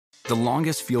The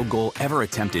longest field goal ever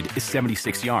attempted is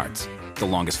 76 yards. The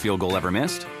longest field goal ever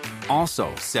missed?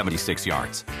 Also 76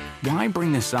 yards. Why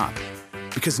bring this up?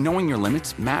 Because knowing your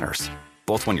limits matters,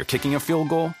 both when you're kicking a field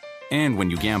goal and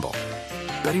when you gamble.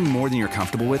 Betting more than you're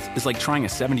comfortable with is like trying a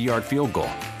 70-yard field goal.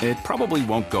 It probably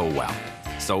won't go well.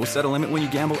 So set a limit when you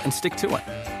gamble and stick to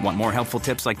it. Want more helpful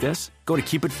tips like this? Go to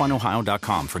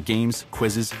keepitfunohio.com for games,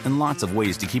 quizzes, and lots of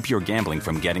ways to keep your gambling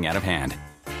from getting out of hand.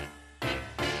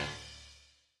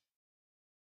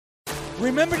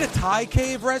 Remember the Thai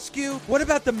cave rescue? What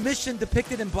about the mission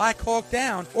depicted in Black Hawk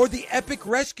Down or the epic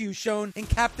rescue shown in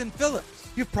Captain Phillips?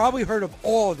 You've probably heard of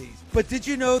all of these, but did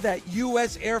you know that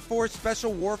U.S. Air Force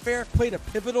Special Warfare played a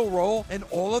pivotal role in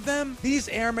all of them? These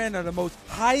airmen are the most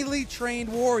highly trained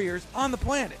warriors on the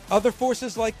planet. Other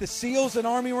forces like the SEALs and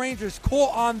Army Rangers call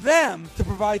on them to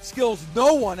provide skills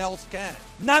no one else can.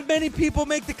 Not many people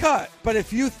make the cut, but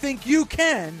if you think you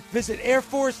can, visit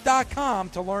airforce.com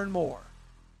to learn more.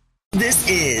 This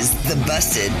is the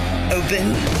Busted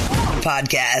Open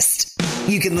Podcast.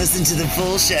 You can listen to the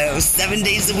full show 7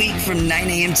 days a week from 9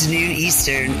 a.m. to noon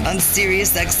Eastern on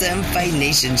SiriusXM Fight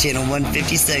Nation Channel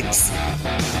 156.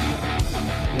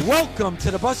 Welcome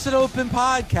to the Busted Open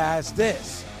Podcast.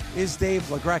 This is Dave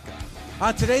LaGreca.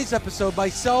 On today's episode,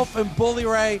 myself and Bully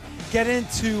Ray get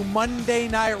into Monday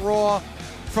Night Raw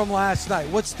from last night.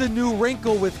 What's the new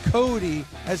wrinkle with Cody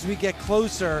as we get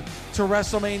closer to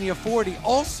WrestleMania 40?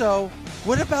 Also,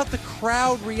 what about the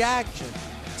crowd reaction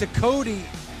to Cody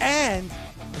and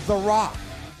The Rock?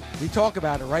 We talk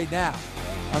about it right now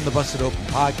on the Busted Open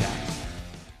Podcast.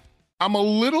 I'm a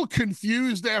little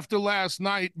confused after last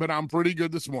night, but I'm pretty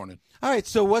good this morning. All right,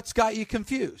 so what's got you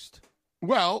confused?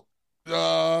 Well,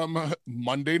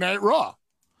 Monday Night Raw.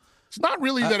 It's not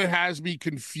really that it has me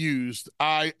confused.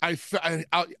 I'll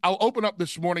open up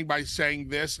this morning by saying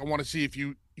this. I want to see if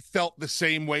you felt the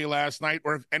same way last night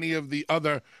or if any of the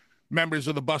other members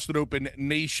of the Busted Open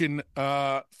Nation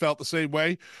felt the same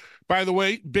way. By the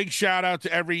way, big shout out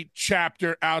to every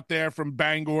chapter out there from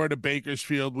Bangor to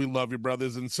Bakersfield. We love you,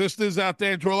 brothers and sisters out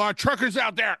there, and to a lot of truckers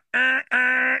out there.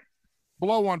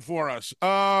 Blow one for us.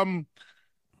 I'm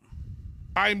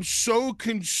so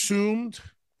consumed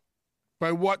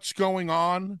by what's going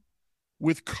on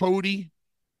with Cody,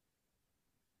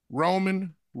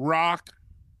 Roman, Rock,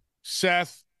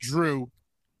 Seth, Drew,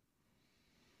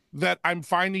 that I'm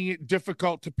finding it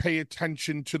difficult to pay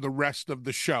attention to the rest of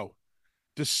the show,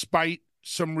 despite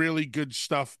some really good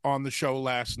stuff on the show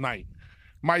last night.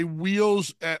 My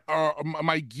gears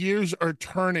are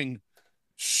turning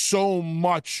so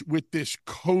much with this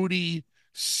Cody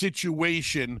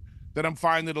situation that I'm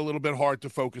finding it a little bit hard to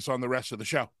focus on the rest of the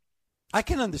show. I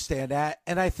can understand that,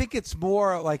 and I think it's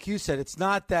more, like you said, it's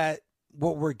not that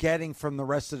what we're getting from the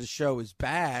rest of the show is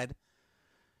bad.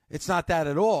 It's not that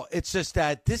at all. It's just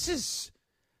that this is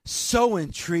so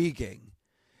intriguing,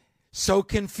 so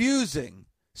confusing,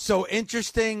 so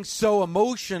interesting, so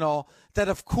emotional, that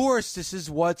of course this is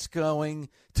what's going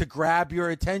to grab your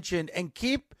attention and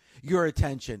keep your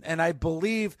attention. And I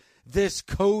believe this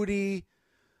Cody,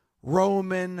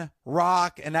 Roman,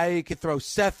 Rock, and now you could throw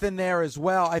Seth in there as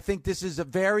well. I think this is a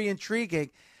very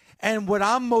intriguing. And what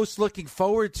I'm most looking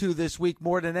forward to this week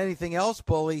more than anything else,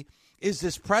 Bully, is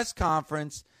this press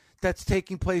conference that's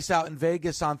taking place out in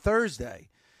Vegas on Thursday.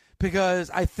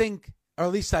 Because I think, or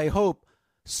at least I hope,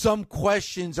 some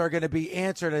questions are going to be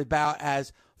answered about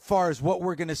as far as what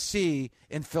we're going to see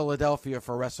in Philadelphia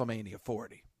for WrestleMania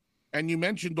 40. And you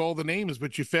mentioned all the names,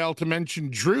 but you failed to mention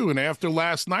Drew. And after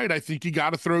last night, I think you got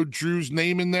to throw Drew's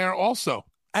name in there also.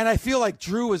 And I feel like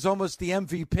Drew was almost the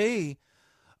MVP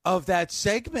of that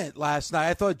segment last night.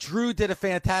 I thought Drew did a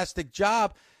fantastic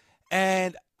job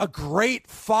and a great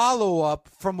follow-up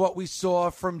from what we saw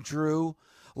from Drew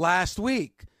last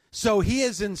week. So he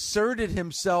has inserted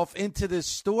himself into this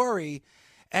story,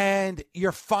 and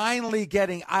you're finally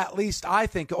getting, at least I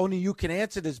think, only you can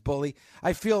answer this, Bully.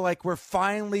 I feel like we're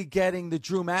finally getting the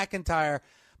Drew McIntyre,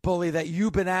 Bully, that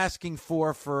you've been asking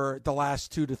for the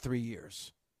last 2 to 3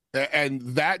 years. And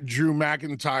that Drew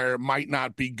McIntyre might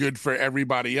not be good for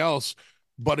everybody else,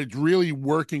 but it's really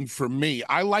working for me.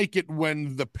 I like it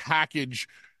when the package,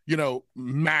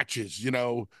 matches,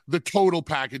 the total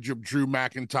package of Drew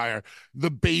McIntyre, the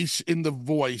bass in the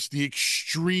voice, the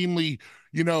extremely,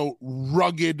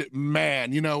 rugged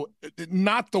man,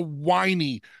 not the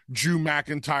whiny Drew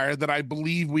McIntyre that I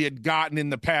believe we had gotten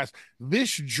in the past.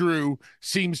 This Drew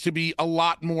seems to be a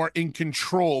lot more in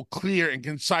control, clear and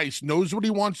concise, knows what he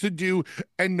wants to do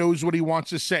and knows what he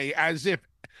wants to say, as if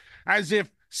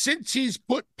since he's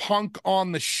put Punk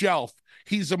on the shelf,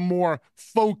 he's a more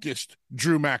focused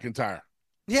Drew McIntyre.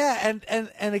 Yeah,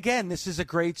 and again, this is a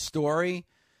great story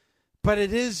But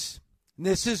this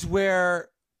is where,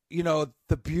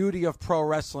 the beauty of pro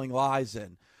wrestling lies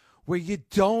in, where you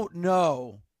don't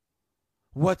know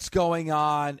what's going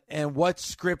on and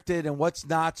what's scripted and what's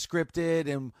not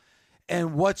scripted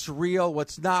and what's real,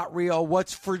 what's not real,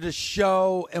 what's for the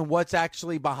show and what's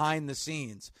actually behind the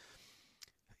scenes.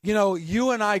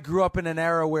 You and I grew up in an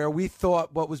era where we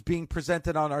thought what was being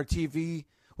presented on our TV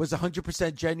was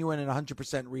 100% genuine and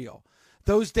 100% real.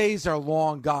 Those days are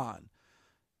long gone.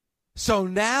 So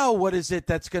now what is it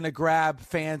that's going to grab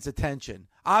fans' attention?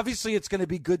 Obviously, it's going to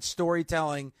be good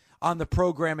storytelling on the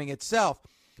programming itself.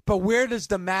 But where does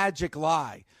the magic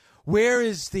lie? Where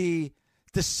is the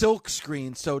silk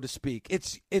screen, so to speak?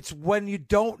 It's when you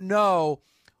don't know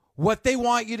what they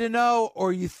want you to know,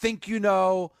 or you think you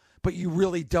know, but you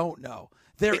really don't know.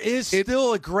 There is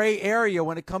still a gray area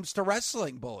when it comes to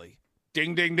wrestling, Bully.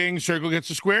 Ding, ding, ding. Circle gets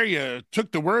a square. You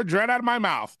took the words right out of my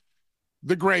mouth.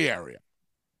 The gray area.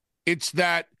 It's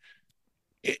that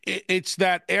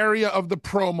area of the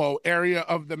promo, area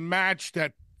of the match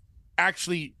that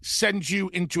actually sends you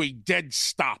into a dead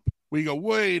stop. We go,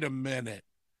 wait a minute.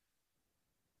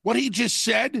 What he just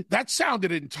said, that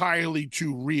sounded entirely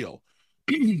too real.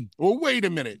 Well, wait a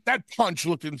minute. That punch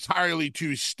looked entirely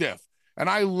too stiff. And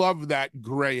I love that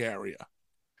gray area.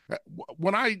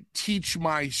 When I teach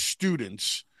my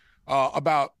students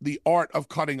about the art of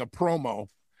cutting a promo,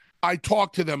 I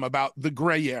talk to them about the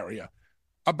gray area,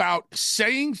 about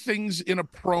saying things in a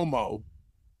promo,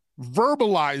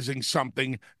 verbalizing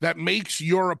something that makes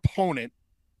your opponent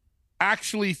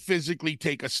actually physically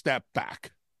take a step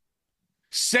back.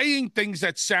 Saying things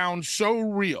that sound so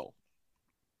real,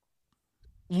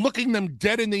 looking them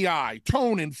dead in the eye,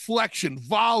 tone, inflection,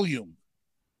 volume,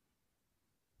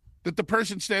 that the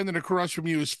person standing across from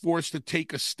you is forced to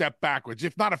take a step backwards.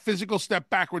 If not a physical step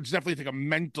backwards, definitely take a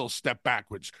mental step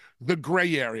backwards. The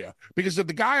gray area. Because if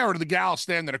the guy or the gal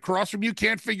standing across from you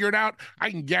can't figure it out,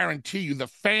 I can guarantee you the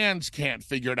fans can't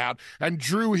figure it out. And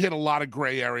Drew hit a lot of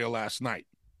gray area last night.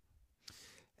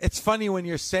 It's funny when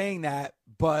you're saying that,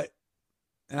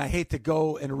 and I hate to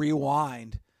go and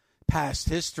rewind past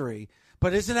history,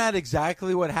 but isn't that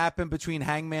exactly what happened between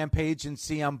Hangman Page and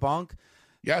CM Punk?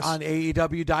 Yes. On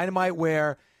AEW Dynamite,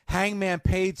 where Hangman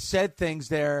Page said things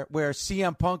there where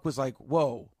CM Punk was like,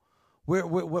 whoa,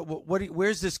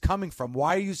 where's this coming from?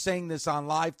 Why are you saying this on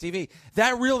live TV?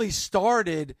 That really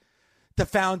started the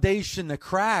foundation, the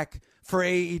crack for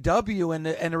AEW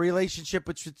and the relationship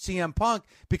with CM Punk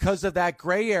because of that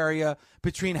gray area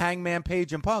between Hangman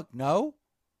Page and Punk. No?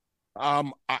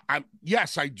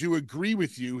 Yes, I do agree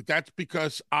with you. That's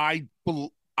because I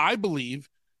believe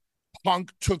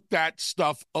Punk took that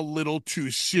stuff a little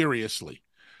too seriously.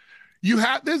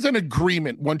 There's an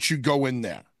agreement once you go in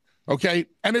there, okay?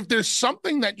 And if there's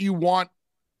something that you want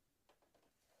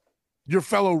your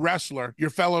fellow wrestler,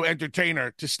 your fellow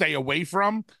entertainer to stay away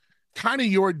from, kind of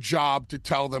your job to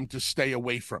tell them to stay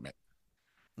away from it.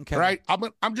 Okay. Right?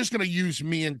 I'm just going to use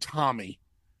me and Tommy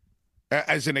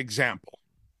as an example.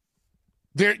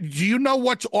 Do you know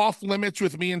what's off limits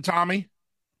with me and Tommy?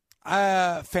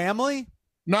 Family?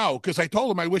 No, because I told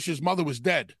him I wish his mother was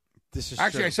dead. This is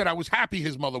Actually, true. I said I was happy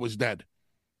his mother was dead.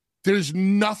 There's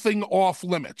nothing off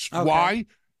limits. Okay. Why?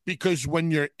 Because when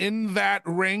you're in that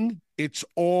ring, it's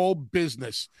all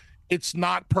business. It's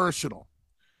not personal.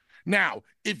 Now,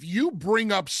 if you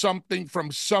bring up something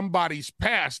from somebody's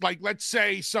past, like let's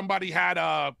say somebody had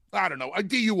a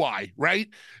DUI, right?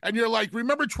 And you're like,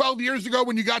 remember 12 years ago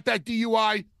when you got that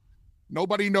DUI?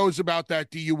 Nobody knows about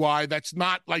that DUI. That's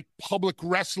not like public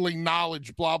wrestling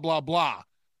knowledge, blah, blah, blah.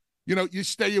 You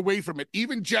stay away from it.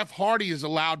 Even Jeff Hardy has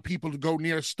allowed people to go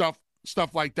near stuff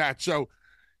like that. So,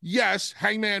 yes,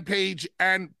 Hangman Page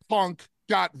and Punk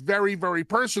got very, very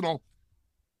personal.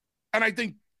 And I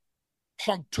think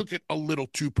Punk took it a little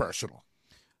too personal.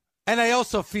 And I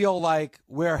also feel like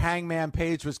where Hangman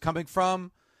Page was coming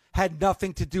from had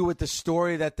nothing to do with the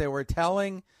story that they were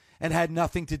telling and had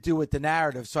nothing to do with the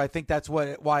narrative. So I think that's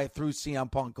why it threw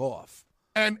CM Punk off.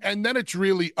 And then it's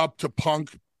really up to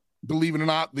Punk, believe it or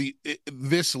not, the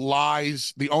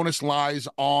onus lies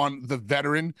on the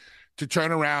veteran to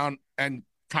turn around and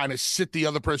kind of sit the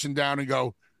other person down and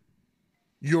go,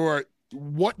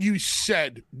 what you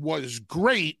said was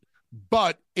great,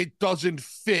 but it doesn't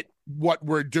fit what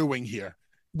we're doing here.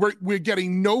 We're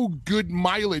getting no good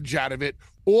mileage out of it.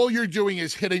 All you're doing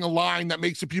is hitting a line that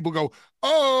makes the people go,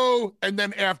 oh, and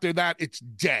then after that, it's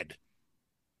dead.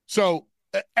 So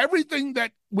everything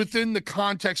that within the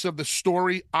context of the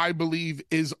story, I believe,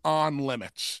 is on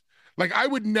limits. Like, I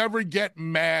would never get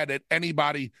mad at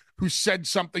anybody who said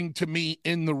something to me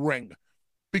in the ring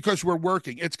because we're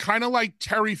working. It's kind of like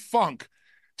Terry Funk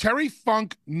Terry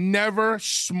Funk never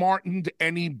smartened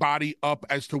anybody up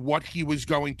as to what he was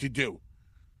going to do.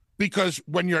 Because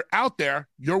when you're out there,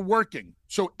 you're working.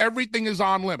 So everything is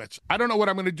on limits. I don't know what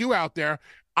I'm going to do out there.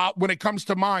 When it comes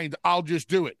to mind, I'll just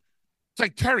do it. It's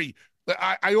like Terry.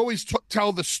 I always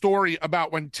tell the story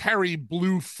about when Terry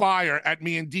blew fire at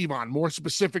me and Devon, more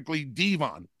specifically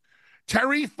Devon.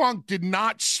 Terry Funk did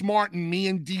not smarten me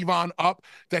and Devon up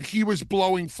that he was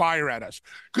blowing fire at us.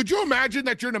 Could you imagine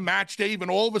that you're in a match, Dave,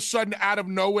 and all of a sudden, out of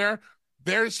nowhere,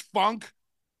 there's Funk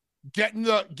getting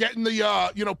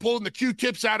the pulling the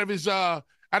Q-tips out of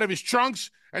his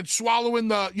trunks and swallowing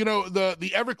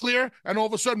the Everclear, and all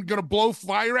of a sudden going to blow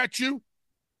fire at you?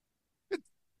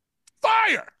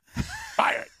 Fire!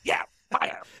 Fire! Yeah,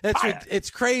 fire! It's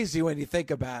crazy when you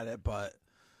think about it, but.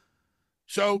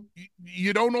 So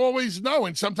you don't always know,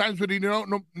 and sometimes when you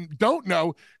don't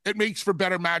know, it makes for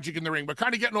better magic in the ring. But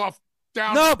kind of getting off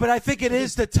down. No, but I think it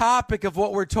is the topic of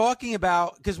what we're talking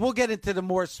about, because we'll get into the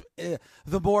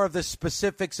more of the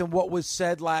specifics and what was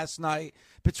said last night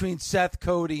between Seth,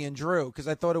 Cody, and Drew, because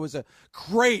I thought it was a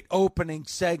great opening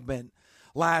segment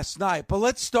last night. But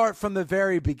let's start from the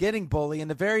very beginning, Bully, and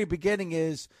the very beginning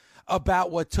is about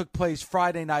what took place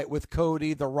Friday night with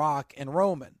Cody, The Rock, and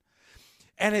Roman.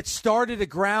 And it started a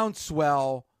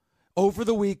groundswell over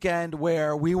the weekend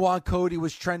where We Want Cody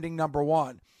was trending number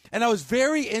one. And I was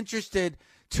very interested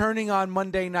turning on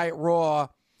Monday Night Raw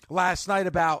last night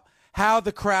about how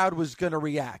the crowd was going to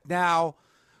react. Now,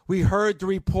 we heard the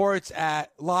reports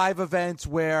at live events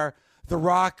where The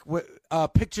Rock,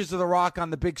 pictures of The Rock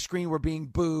on the big screen were being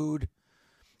booed,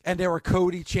 and there were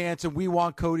Cody chants and We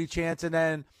Want Cody chants. And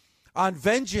then on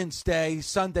Vengeance Day,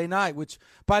 Sunday night, which,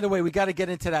 by the way, we got to get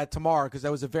into that tomorrow because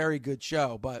that was a very good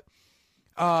show. But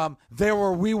there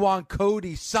were We Want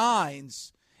Cody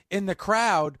signs in the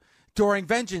crowd during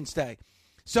Vengeance Day.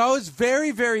 So I was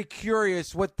very, very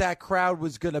curious what that crowd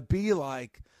was going to be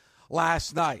like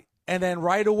last night. And then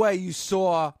right away you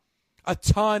saw a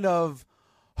ton of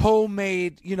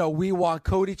homemade, We Want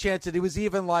Cody chants. And it was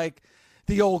even like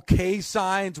the old K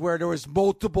signs where there was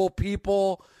multiple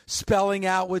people spelling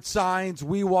out with signs,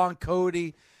 We Want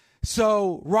Cody.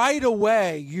 So right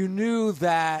away, you knew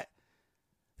that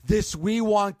this We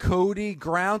Want Cody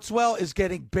groundswell is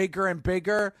getting bigger and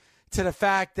bigger, to the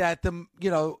fact that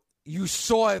you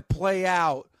saw it play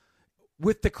out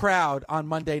with the crowd on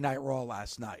Monday Night Raw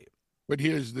last night. But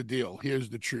here's the deal. Here's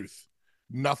the truth.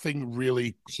 Nothing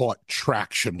really caught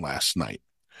traction last night.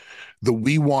 The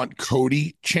We Want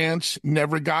Cody chants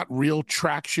never got real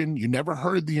traction. You never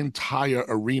heard the entire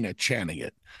arena chanting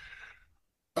it.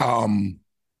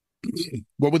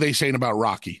 What were they saying about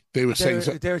Rocky? They were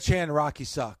chanting Rocky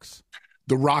sucks.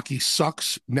 The Rocky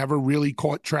sucks never really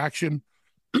caught traction.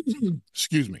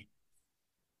 Excuse me.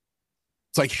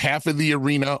 It's like half of the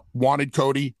arena wanted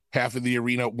Cody, half of the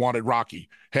arena wanted Rocky.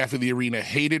 Half of the arena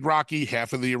hated Rocky,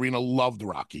 half of the arena loved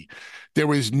Rocky. There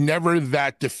was never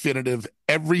that definitive,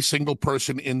 every single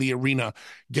person in the arena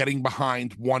getting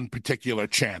behind one particular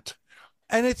chant.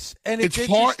 And it's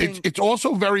hard. It's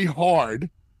also very hard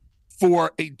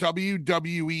for a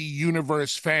WWE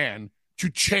Universe fan to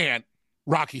chant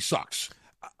Rocky sucks.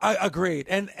 I agreed.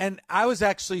 And I was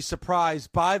actually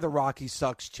surprised by the Rocky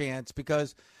sucks chants,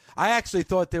 because I actually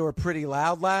thought they were pretty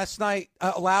loud last night,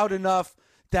 loud enough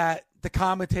that the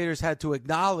commentators had to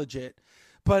acknowledge it.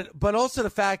 But also the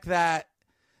fact that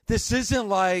this isn't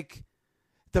like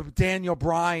the Daniel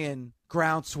Bryan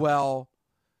groundswell,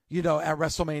 at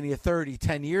WrestleMania 30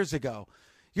 10 years ago.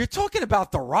 You're talking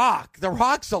about The Rock. The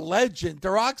Rock's a legend. The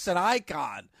Rock's an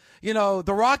icon. The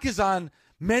Rock is on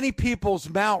many people's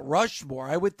Mount Rushmore.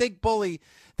 I would think, Bully,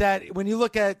 that when you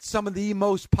look at some of the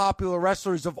most popular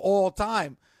wrestlers of all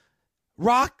time,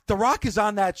 The Rock is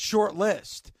on that short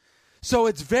list. So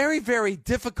it's very, very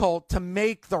difficult to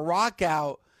make The Rock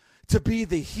out to be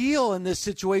the heel in this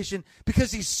situation,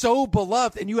 because he's so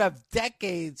beloved and you have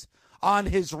decades on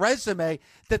his resume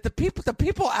that the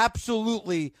people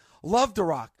absolutely love The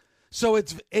Rock. So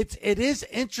it is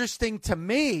interesting to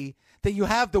me that you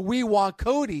have the We Want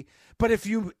Cody, but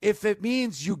if it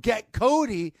means you get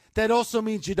Cody, that also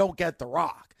means you don't get The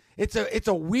Rock. It's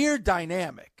a weird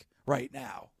dynamic right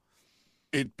now.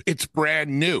 It's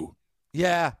brand new.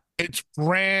 Yeah. It's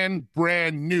brand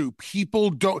new. People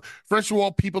don't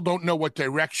know what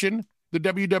direction the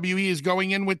WWE is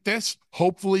going in with this.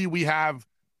 Hopefully we have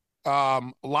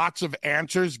lots of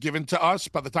answers given to us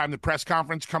by the time the press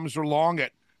conference comes along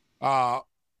at Thursday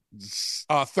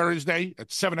at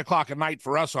 7:00 at night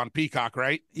for us on Peacock,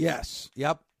 right? Yes.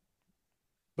 Yep.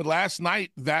 But last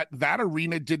night, that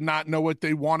arena did not know what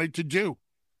they wanted to do.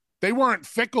 They weren't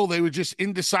fickle. They were just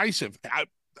indecisive.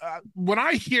 When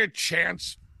I hear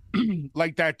chants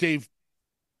like that, Dave,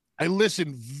 I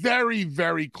listened very,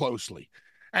 very closely.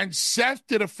 And Seth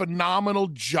did a phenomenal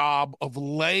job of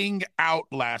laying out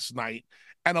last night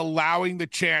and allowing the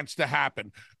chance to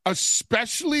happen,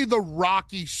 especially the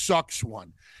Rocky Sucks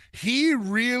one. He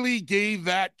really gave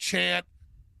that chant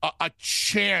a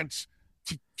chance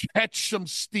to catch some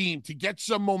steam, to get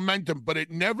some momentum, but it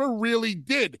never really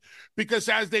did, because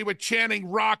as they were chanting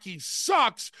Rocky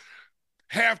Sucks,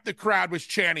 half the crowd was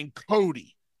chanting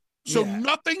Cody. So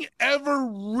nothing ever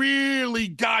really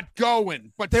got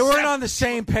going. But they weren't on the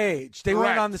same page. They Correct.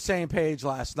 weren't on the same page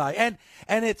last night.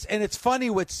 And it's funny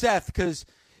with Seth, because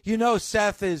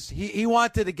Seth he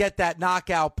wanted to get that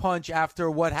knockout punch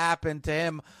after what happened to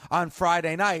him on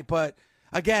Friday night. But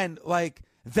again, like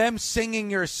them singing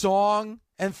your song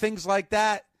and things like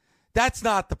that, that's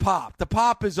not the pop. The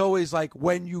pop is always like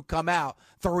when you come out,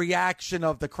 the reaction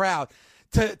of the crowd.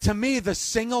 To me, the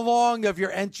sing-along of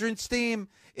your entrance theme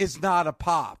is not a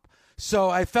pop. So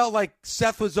I felt like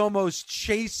Seth was almost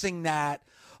chasing that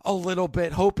a little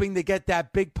bit, hoping to get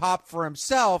that big pop for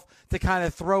himself to kind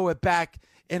of throw it back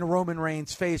in Roman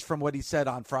Reigns' face from what he said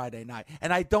on Friday night.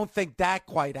 And I don't think that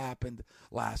quite happened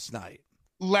last night.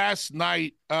 Last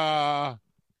night,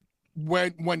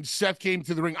 when Seth came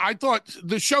to the ring, I thought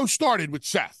the show started with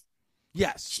Seth.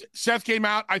 Yes. Seth came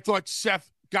out. I thought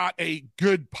Seth got a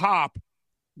good pop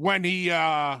when he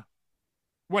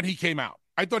came out.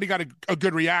 I thought he got a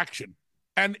good reaction.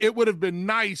 And it would have been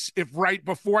nice if right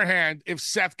beforehand, if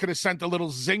Seth could have sent a little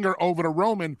zinger over to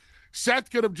Roman,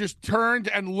 Seth could have just turned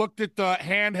and looked at the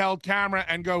handheld camera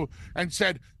and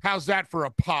said, "How's that for a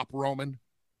pop, Roman?"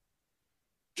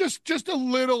 Just a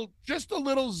little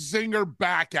zinger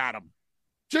back at him.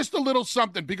 Just a little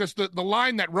something, because the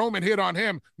line that Roman hit on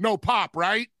him, no pop,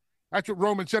 right? That's what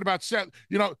Roman said about Seth.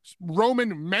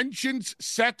 Roman mentions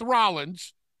Seth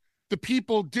Rollins. The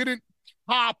people didn't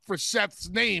pop for Seth's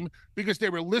name because they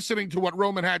were listening to what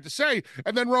Roman had to say.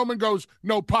 And then Roman goes,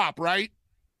 no pop, right?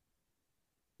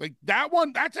 Like that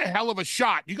one, that's a hell of a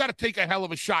shot. You got to take a hell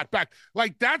of a shot back.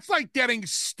 Like that's like getting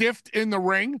stiffed in the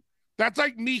ring. That's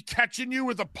like me catching you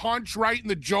with a punch right in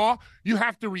the jaw. You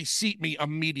have to reseat me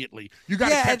immediately. You got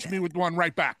to catch me with one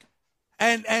right back.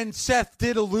 And Seth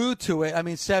did allude to it. I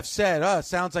mean, Seth said,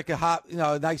 sounds like a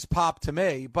nice pop to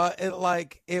me. But it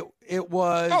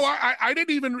was. Oh, I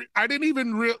didn't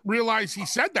even realize he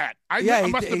said that. I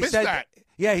must have missed that.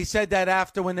 Yeah, he said that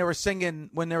after when they were singing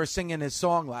his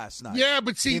song last night. Yeah,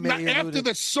 but see, after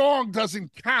the song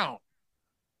doesn't count.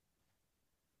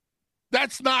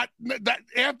 That's not that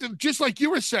after, just like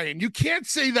you were saying, you can't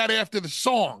say that after the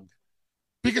song.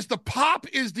 Because the pop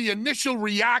is the initial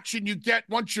reaction you get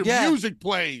once your music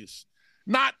plays.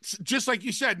 Not, just like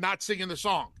you said, not singing the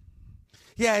song.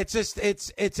 Yeah,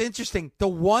 it's interesting. The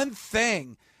one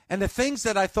thing, and the things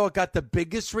that I thought got the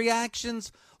biggest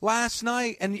reactions last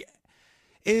night,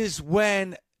 is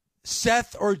when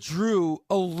Seth or Drew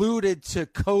alluded to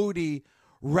Cody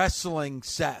wrestling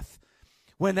Seth.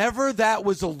 Whenever that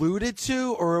was alluded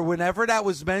to or whenever that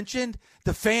was mentioned,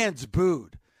 the fans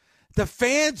booed. The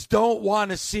fans don't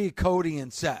want to see Cody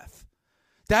and Seth.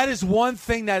 That is one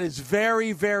thing that is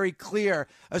very, very clear,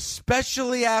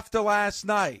 especially after last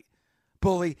night,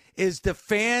 Bully, is the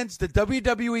fans, the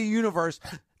WWE Universe,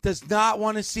 does not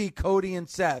want to see Cody and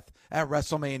Seth at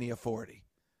WrestleMania 40.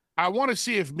 I want to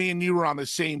see if me and you are on the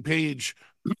same page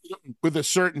with a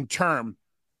certain term.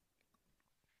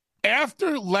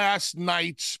 After last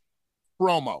night's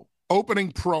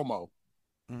opening promo,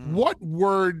 what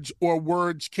words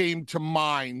came to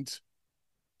mind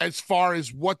as far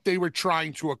as what they were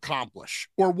trying to accomplish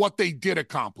or what they did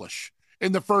accomplish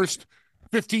in the first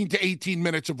 15 to 18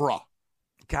 minutes of Raw?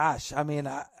 Gosh, I mean,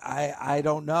 I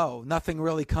don't know. Nothing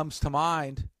really comes to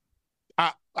mind.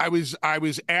 I was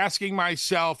asking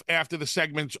myself after the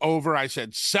segment's over, I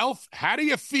said, "Self, how do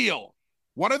you feel?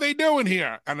 What are they doing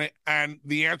here?" And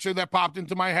the answer that popped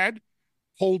into my head,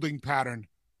 holding pattern.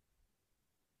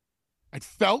 I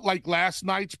felt like last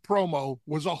night's promo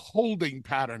was a holding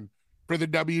pattern for the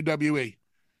WWE.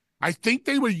 I think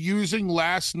they were using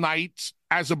last night's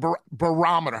as a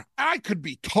barometer. I could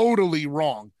be totally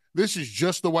wrong. This is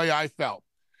just the way I felt.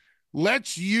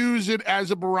 Let's use it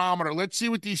as a barometer. Let's see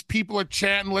what these people are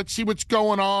chanting. Let's see what's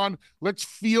going on. Let's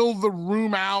feel the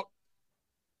room out.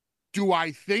 Do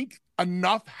I think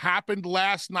enough happened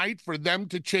last night for them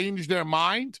to change their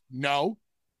mind? No.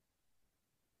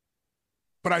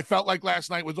 But I felt like last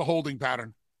night was a holding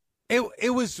pattern.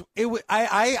 It was.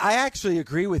 I actually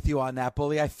agree with you on that,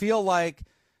 Bully. I feel like,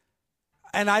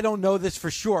 and I don't know this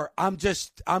for sure, I'm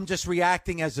just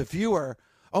reacting as a viewer,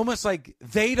 almost like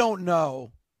they don't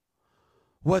know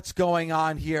what's going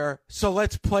on here, so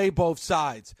let's play both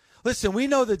sides. listen, we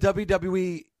know the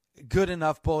WWE good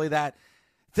enough, Bully, that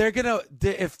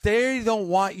if they don't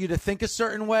want you to think a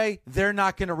certain way, they're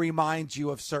not going to remind you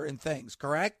of certain things,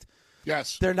 correct?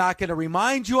 Yes. They're not going to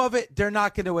remind you of it. They're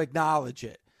not going to acknowledge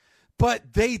it.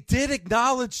 But they did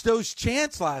acknowledge those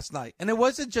chants last night. And it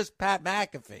wasn't just Pat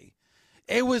McAfee.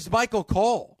 It was Michael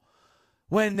Cole.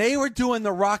 When they were doing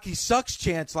the Rocky Sucks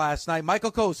chants last night,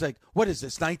 Michael Cole was like, what is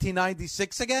this,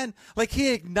 1996 again? Like,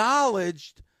 he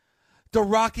acknowledged the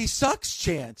Rocky Sucks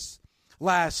chants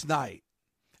last night.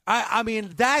 I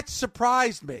mean, that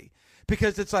surprised me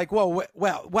because it's like,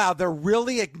 wow, they're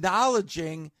really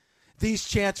acknowledging these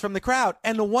chants from the crowd.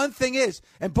 And the one thing is,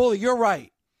 and Bully, you're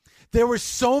right, there were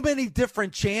so many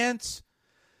different chants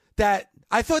that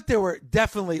I thought they were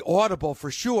definitely audible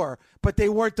for sure, but they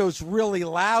weren't those really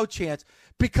loud chants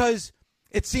because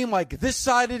it seemed like this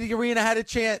side of the arena had a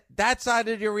chant, that side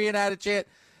of the arena had a chant,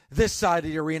 this side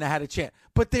of the arena had a chant.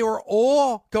 But they were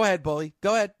all, go ahead, Bully,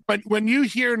 go ahead. But when you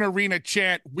hear an arena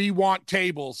chant, we want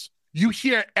tables, you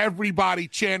hear everybody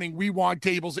chanting, we want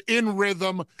tables in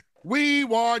rhythm. We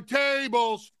want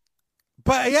tables.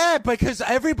 But yeah, because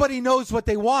everybody knows what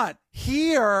they want.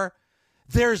 Here,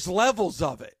 there's levels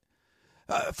of it.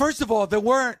 First of all, there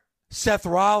weren't Seth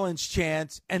Rollins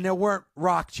chants and there weren't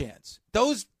Rock chants.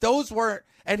 Those weren't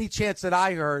any chants that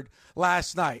I heard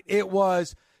last night. It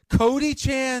was Cody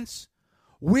chants,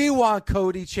 we want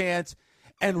Cody chants,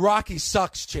 and Rocky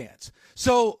Sucks chants.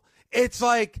 So it's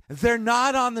like they're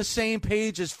not on the same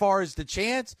page as far as the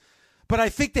chants, but I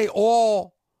think they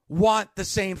all want the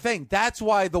same thing. That's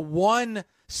why the one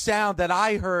sound that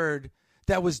I heard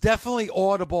that was definitely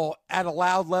audible at a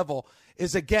loud level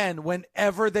is, again,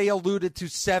 whenever they alluded to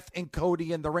Seth and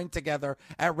Cody in the ring together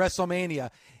at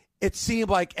WrestleMania, it seemed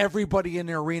like everybody in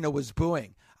the arena was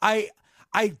booing. I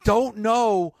don't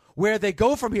know where they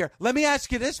go from here. Let me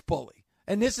ask you this, Bully,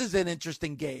 and this is an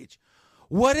interesting gauge.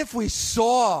 What if we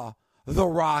saw The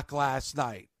Rock last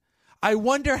night? I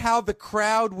wonder how the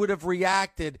crowd would have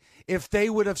reacted if they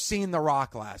would have seen The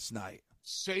Rock last night.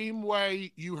 Same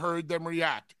way you heard them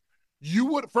react. You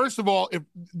would, first of all, if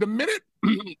the minute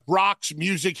Rock's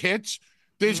music hits,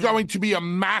 there's going to be a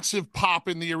massive pop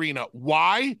in the arena.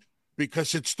 Why?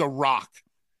 Because it's The Rock.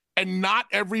 And not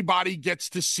everybody gets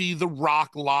to see The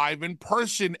Rock live in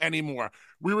person anymore.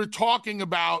 We were talking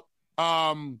about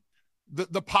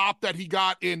the pop that he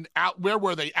got in, where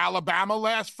were they? Alabama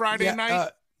last Friday night?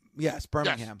 Yes,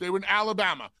 Birmingham. Yes, they were in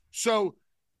Alabama. So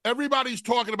everybody's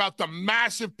talking about the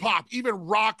massive pop. Even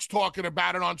Rock's talking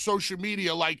about it on social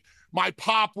media like, my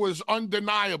pop was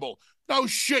undeniable. No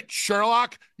shit,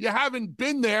 Sherlock. You haven't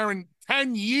been there in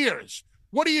 10 years.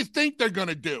 What do you think they're going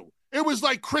to do? It was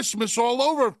like Christmas all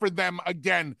over for them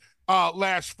again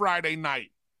last Friday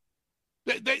night.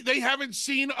 They haven't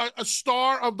seen a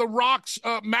star of The Rock's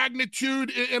magnitude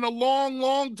in a long,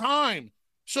 long time.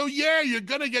 So, yeah, you're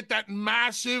going to get that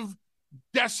massive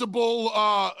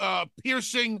decibel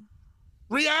piercing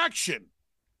reaction.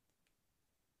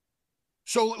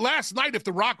 So last night, if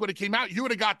The Rock would have came out, you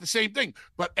would have got the same thing.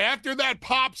 But after that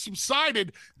pop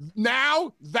subsided,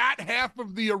 now that half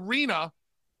of the arena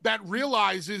that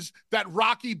realizes that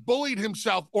Rocky bullied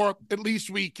himself, or at least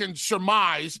we can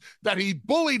surmise that he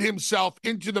bullied himself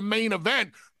into the main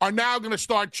event, are now going to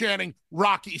start chanting,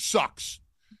 Rocky sucks.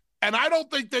 And I don't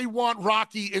think they want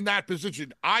Rocky in that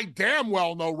position. I damn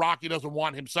well know Rocky doesn't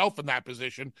want himself in that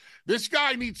position. This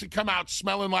guy needs to come out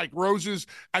smelling like roses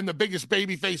and the biggest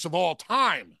babyface of all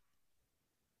time.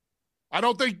 I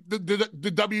don't think the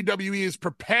WWE is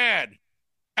prepared,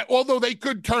 although they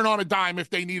could turn on a dime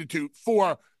if they needed to,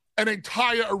 for an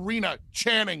entire arena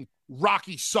chanting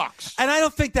Rocky sucks. And I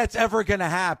don't think that's ever going to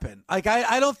happen. Like,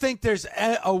 I don't think there's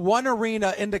a one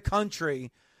arena in the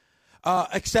country,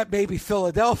 except maybe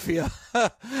Philadelphia,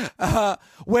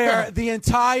 where the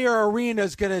entire arena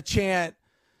is going to chant,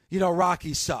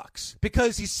 Rocky sucks,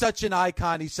 because he's such an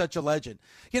icon. He's such a legend.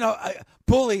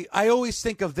 Bully, I always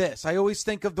think of this. I always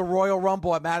think of the Royal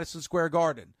Rumble at Madison Square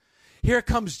Garden. Here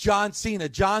comes John Cena.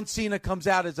 John Cena comes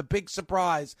out as a big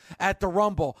surprise at the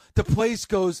Rumble. The place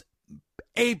goes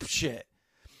ape shit.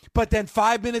 But then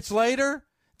 5 minutes later,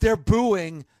 they're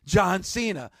booing John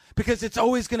Cena because it's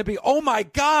always going to be, oh my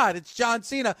God, it's John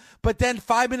Cena. But then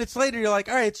 5 minutes later, you're like,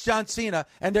 all right, it's John Cena.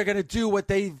 And they're going to do what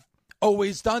they've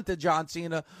always done to John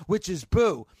Cena, which is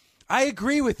boo. I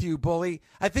agree with you, Bully.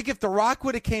 I think if The Rock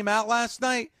would have came out last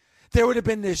night, there would have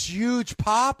been this huge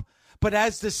pop. But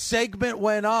as the segment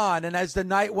went on and as the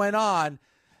night went on,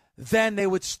 then they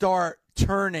would start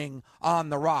turning on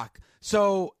The Rock.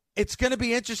 So it's going to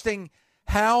be interesting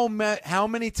how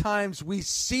many times we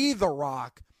see The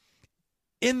Rock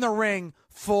in the ring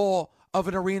full of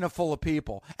an arena full of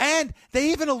people. And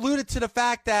they even alluded to the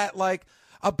fact that, like,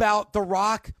 about The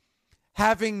Rock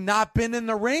having not been in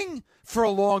the ring for a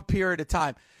long period of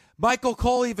time. Michael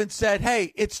Cole even said,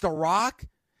 hey, it's The Rock.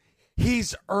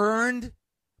 He's earned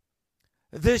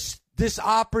this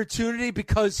opportunity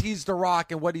because he's The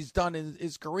Rock and what he's done in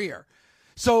his career.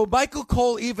 So Michael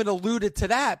Cole even alluded to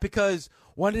that, because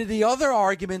one of the other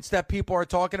arguments that people are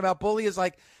talking about, Bully, is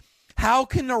like, how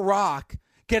can The Rock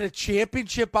get a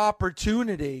championship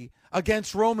opportunity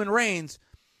against Roman Reigns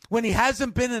when he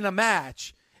hasn't been in a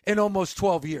match in almost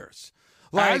 12 years?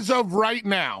 Like, as of right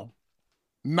now,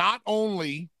 not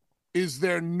only is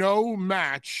there no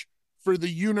match for the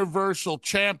Universal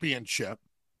Championship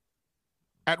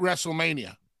at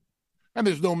WrestleMania, and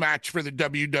there's no match for the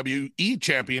WWE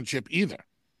Championship either.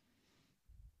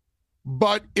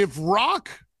 But if Rock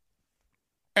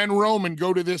and Roman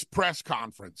go to this press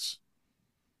conference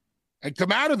and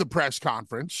come out of the press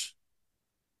conference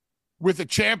with a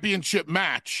championship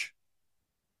match,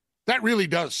 that really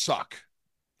does suck.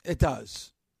 It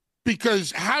does.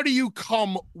 Because how do you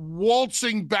come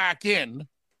waltzing back in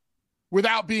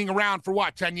without being around for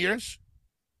what, 10 years?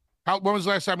 When was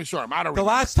the last time you saw him? I don't remember. The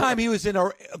last time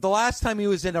he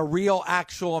was in a real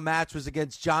actual match was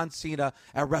against John Cena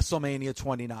at WrestleMania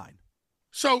 29.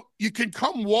 So you can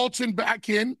come waltzing back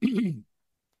in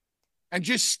and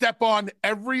just step on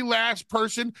every last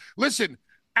person. Listen,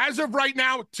 as of right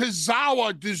now,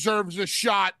 Tozawa deserves a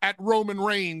shot at Roman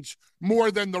Reigns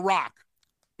more than The Rock,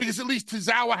 because at least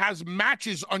Tozawa has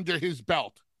matches under his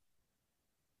belt.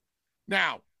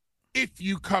 Now, if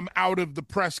you come out of the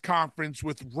press conference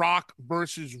with Rock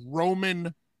versus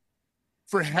Roman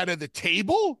for head of the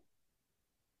table,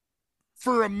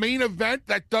 for a main event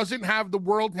that doesn't have the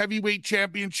World Heavyweight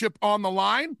Championship on the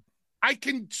line, I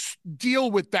can deal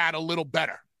with that a little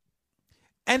better.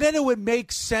 And then it would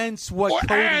make sense what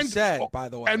Cody said, by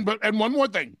the way. And one more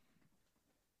thing.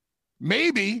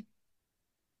 Maybe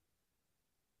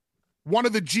one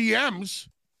of the GMs,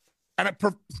 and I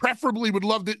preferably would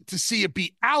love to see it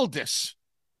be Aldis,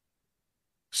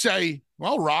 say,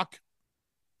 well, Rock,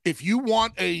 if you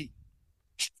want a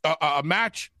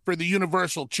match for the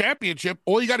Universal Championship,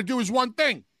 all you got to do is one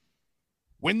thing: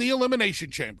 win the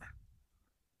Elimination Chamber.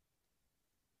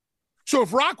 So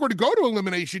if Rock were to go to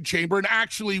Elimination Chamber and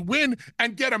actually win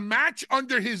and get a match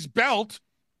under his belt,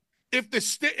 if the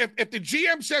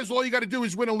GM says all you got to do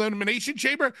is win Elimination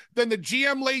Chamber, then the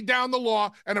GM laid down the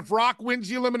law, and if Rock wins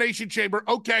the Elimination Chamber,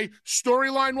 okay,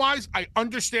 storyline-wise, I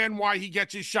understand why he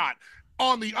gets his shot.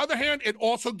 On the other hand, it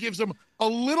also gives him a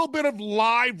little bit of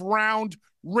live round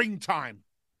ring time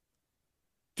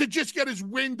to just get his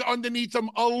wind underneath him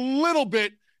a little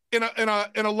bit in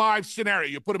a live scenario.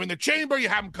 You put him in the chamber, you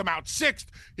have him come out sixth,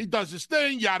 he does his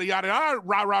thing, yada, yada, yada,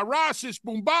 rah, rah, rah, sis,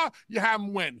 boom, ba, you have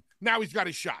him win. Now he's got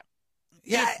his shot.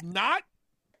 Yeah. If not,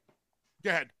 go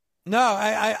ahead.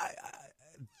 No,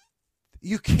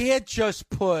 you can't just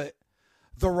put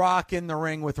The Rock in the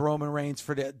ring with Roman Reigns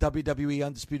for the WWE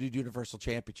Undisputed Universal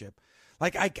Championship.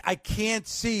 Like, I can't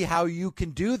see how you can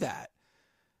do that.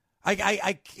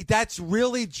 That's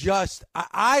really just,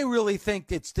 I really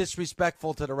think it's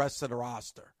disrespectful to the rest of the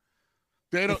roster.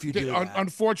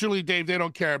 Unfortunately, Dave, they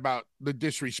don't care about the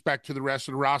disrespect to the rest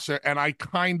of the roster. And I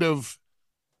kind of,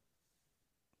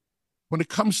 when it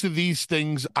comes to these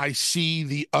things, I see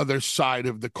the other side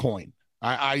of the coin.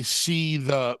 I see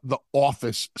the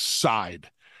office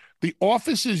side. The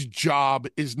office's job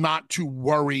is not to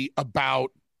worry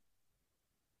about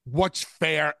what's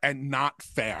fair and not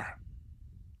fair.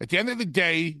 At the end of the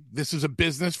day, this is a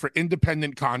business for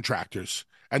independent contractors,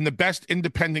 and the best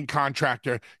independent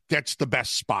contractor gets the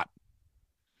best spot.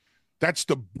 That's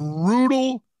the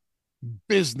brutal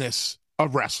business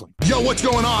of wrestling. Yo, what's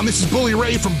going on? This is Bully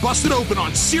Ray from Busted Open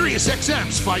on Sirius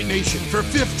XM's Fight Nation. For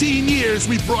 15 years,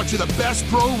 we've brought you the best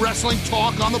pro wrestling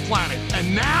talk on the planet.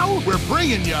 And now, we're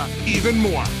bringing you even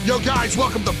more. Yo, guys,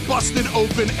 welcome to Busted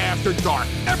Open After Dark.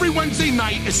 Every Wednesday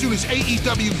night, as soon as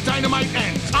AEW Dynamite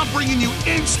ends, I'm bringing you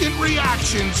instant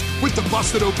reactions with the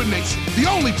Busted Open Nation. The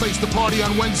only place to party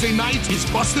on Wednesday nights is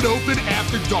Busted Open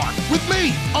After Dark. With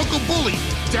me, Uncle Bully.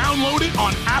 Download it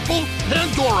on Apple,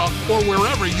 Pandora, or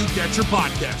wherever you get your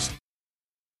podcast.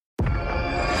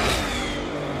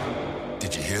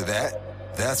 Did you hear that?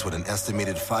 That's what an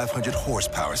estimated 500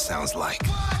 horsepower sounds like.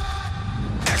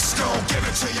 X gon' give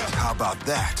it to you. How about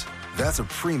that? That's a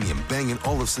premium Bang &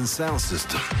 Olufsen sound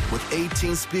system with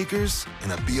 18 speakers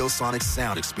and a Biosonic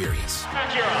sound experience.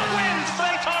 Acura wins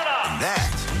Daytona. And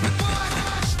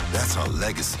that's our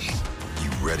legacy.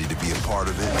 Ready to be a part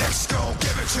of it? X gon'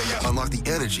 give it to you. Unlock the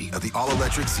energy of the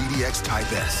all-electric ZDX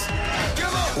Type S.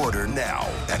 Order now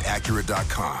at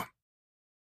Acura.com.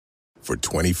 For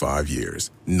 25 years,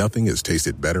 nothing has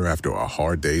tasted better after a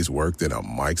hard day's work than a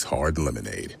Mike's Hard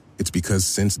Lemonade. It's because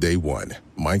since day one,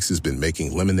 Mike's has been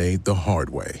making lemonade the hard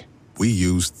way. We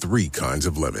use 3 kinds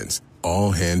of lemons,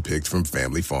 all hand-picked from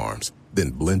family farms,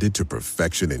 then blended to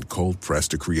perfection in cold press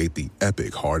to create the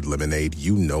epic hard lemonade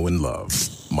you know and love.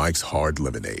 Mike's Hard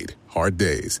Lemonade. Hard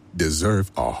days deserve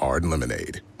a hard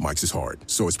lemonade. Mike's is hard,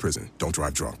 so is prison. Don't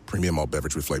drive drunk. Premium malt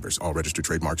beverage with flavors. All registered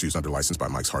trademarks used under license by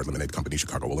Mike's Hard Lemonade Company,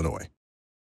 Chicago, Illinois.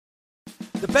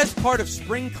 The best part of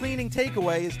spring cleaning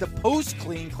takeaway is the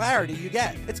post-clean clarity you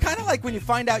get. It's kind of like when you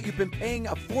find out you've been paying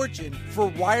a fortune for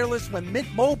wireless when Mint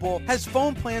Mobile has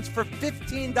phone plans for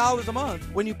 $15 a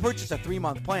month when you purchase a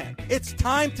 3-month plan. It's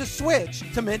time to switch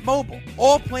to Mint Mobile.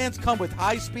 All plans come with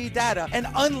high-speed data and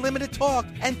unlimited talk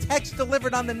and text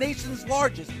delivered on the nation's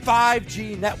largest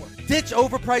 5G network. Ditch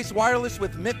overpriced wireless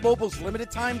with Mint Mobile's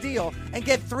limited time deal and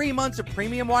get 3 months of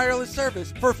premium wireless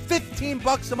service for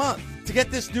 $15 a month. To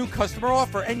get this new customer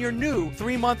offer and your new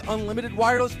 3-month unlimited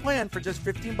wireless plan for just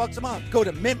 $15 a month, go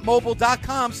to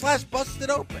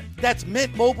mintmobile.com/bustedopen. That's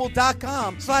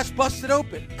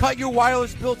mintmobile.com/bustedopen. Cut your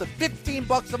wireless bill to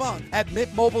 $15 a month at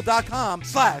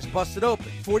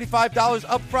mintmobile.com/bustedopen. $45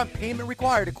 upfront payment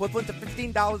required, equivalent to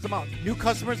 $15 a month. New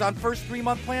customers on first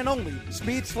 3-month plan only.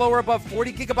 Speed slower above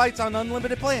 40 gigabytes on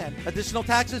unlimited plan. Additional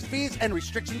taxes, fees, and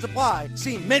restrictions apply.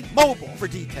 See Mint Mobile for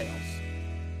details.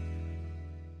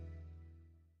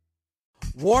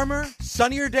 Warmer,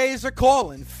 sunnier days are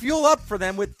calling. Fuel up for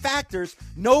them with Factor's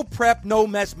no prep, no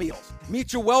mess meals.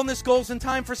 Meet your wellness goals in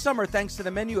time for summer thanks to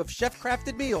the menu of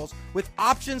chef-crafted meals with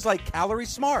options like Calorie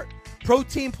Smart,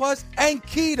 Protein Plus, and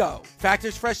Keto.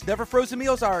 Factor's fresh, never frozen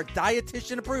meals are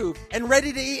dietitian approved and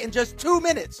ready to eat in just 2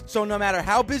 minutes. So no matter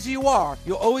how busy you are,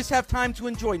 you'll always have time to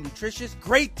enjoy nutritious,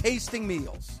 great tasting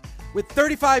meals. With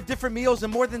 35 different meals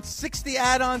and more than 60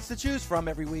 add-ons to choose from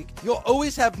every week, you'll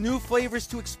always have new flavors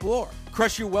to explore.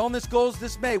 Crush your wellness goals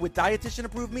this May with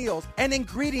dietitian-approved meals and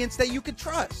ingredients that you can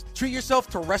trust. Treat yourself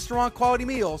to restaurant-quality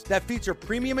meals that feature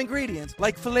premium ingredients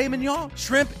like filet mignon,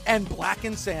 shrimp, and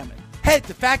blackened salmon. Head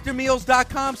to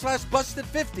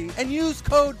factormeals.com/busted50 and use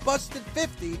code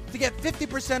busted50 to get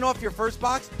 50% off your first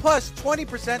box plus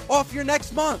 20% off your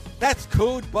next month. That's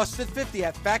code busted50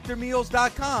 at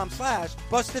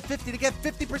factormeals.com/busted50 to get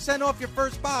 50% off your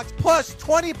first box plus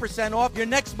 20% off your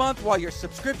next month while your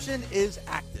subscription is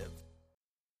active.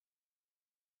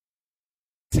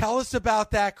 Tell us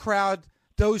about that crowd,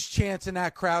 those chants and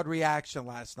that crowd reaction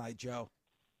last night, Joe.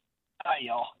 Hi,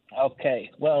 y'all. Okay,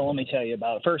 well, let me tell you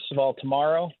about it. First of all,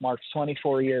 tomorrow marks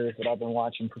 24 years that I've been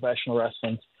watching professional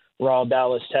wrestling. Raw,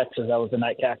 Dallas, Texas. That was the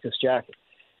night Cactus Jack,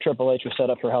 Triple H was set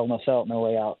up for Hell in a Cell on their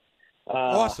way out.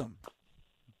 Awesome.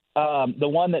 The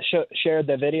one that shared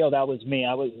the video, that was me.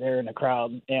 I was there in the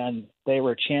crowd, and they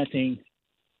were chanting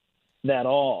that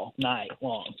all night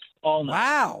long. All night.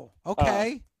 Wow.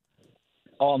 Okay.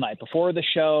 All night. Before the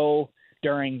show,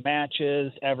 during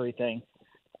matches, everything.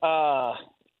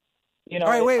 You know,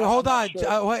 all right, wait, hold on.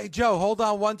 Sure. Wait, Joe, hold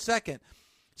on 1 second.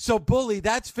 So, Bully,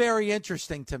 that's very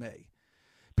interesting to me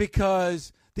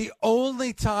because the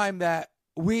only time that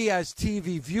we as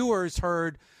TV viewers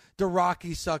heard the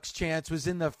Rocky Sucks chants was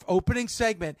in the opening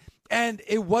segment, and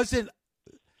it wasn't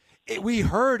 – we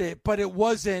heard it, but it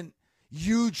wasn't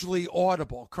hugely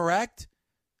audible, correct?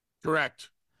 Correct.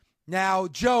 Now,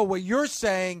 Joe, what you're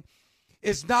saying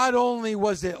is not only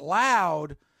was it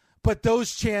loud, but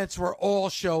those chants were all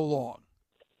show long.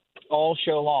 All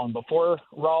show long. Before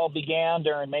Raw began,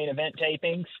 during main event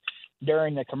tapings,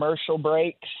 during the commercial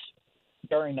breaks,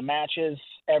 during the matches,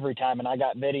 every time. And I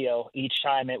got video. Each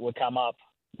time it would come up,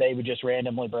 they would just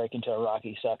randomly break into a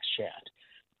Rocky Sucks chant.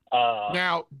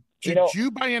 Now, did you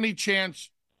by any chance,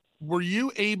 were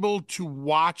you able to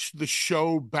watch the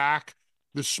show back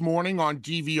this morning on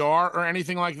DVR or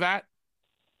anything like that?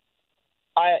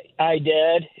 I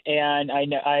did, and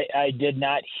I did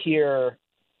not hear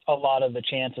a lot of the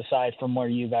chants aside from where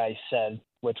you guys said,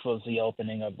 which was the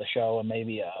opening of the show and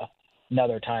maybe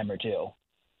another time or two.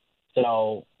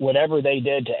 So whatever they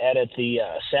did to edit the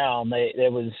sound,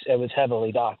 it was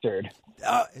heavily doctored.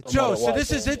 Joe, so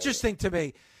this is interesting to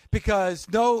me because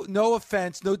no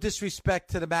offense, no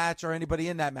disrespect to the match or anybody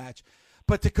in that match,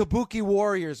 but the Kabuki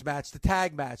Warriors match, the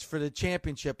tag match for the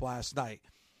championship last night,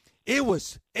 it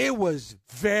was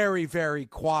very, very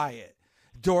quiet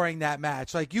during that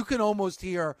match. Like you can almost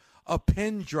hear a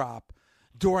pin drop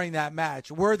during that match.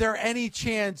 Were there any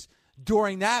chants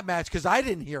during that match? Because I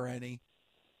didn't hear any.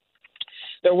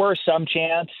 There were some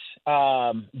chants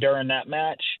during that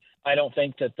match. I don't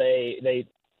think that they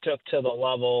took to the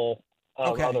level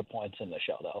of other points in the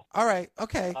show, though. All right.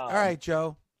 Okay. All right,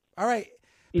 Joe. All right.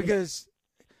 Because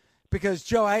Because,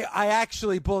 Joe, I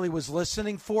actually, Bully, was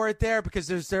listening for it there because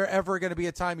is there ever going to be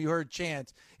a time you heard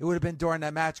chants? It would have been during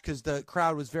that match because the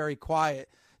crowd was very quiet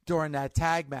during that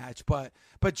tag match. But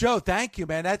Joe, thank you,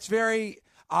 man. That's very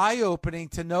eye-opening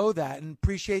to know that, and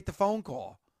appreciate the phone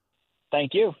call.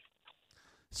 Thank you.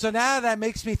 So now that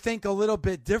makes me think a little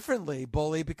bit differently,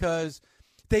 Bully, because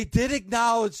they did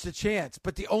acknowledge the chants,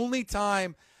 but the only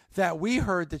time that we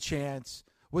heard the chants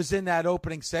was in that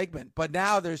opening segment. But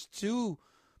now there's two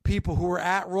people who were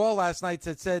at Raw last night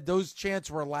that said those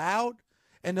chants were loud,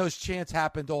 and those chants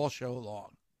happened all show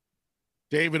long.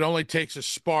 Dave, it only takes a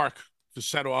spark to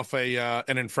set off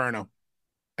an inferno.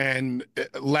 And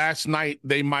last night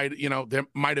there might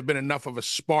have been enough of a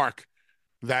spark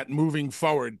that moving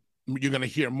forward, you're going to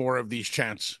hear more of these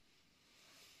chants.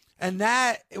 And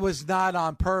that was not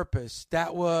on purpose.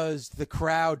 That was the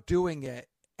crowd doing it.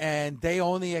 And they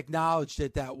only acknowledged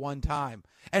it that one time.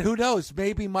 And who knows,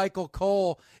 maybe Michael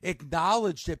Cole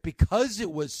acknowledged it because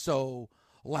it was so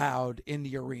loud in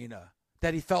the arena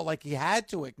that he felt like he had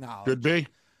to acknowledge. Could be.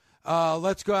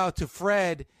 Let's go out to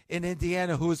Fred in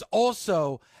Indiana, who is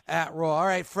also at Raw. All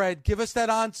right, Fred, give us that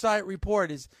on-site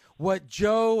report. Is what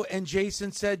Joe and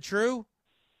Jason said true?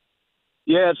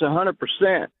 Yeah, it's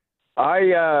 100%.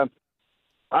 I'll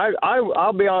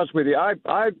be honest with you.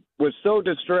 I was so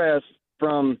distressed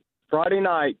from Friday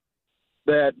night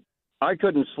that I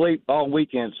couldn't sleep all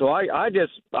weekend. So I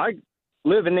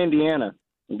live in Indiana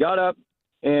and got up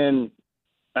and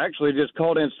actually just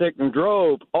called in sick and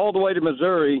drove all the way to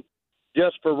Missouri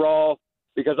just for Raw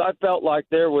because I felt like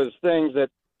there was things that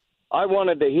I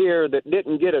wanted to hear that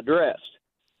didn't get addressed.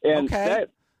 And that,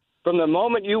 from the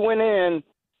moment you went in,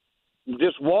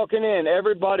 just walking in,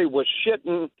 everybody was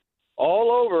shitting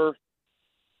all over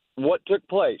what took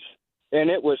place. And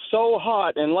it was so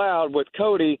hot and loud with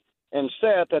Cody and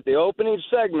Seth at the opening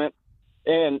segment.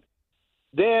 And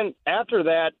then after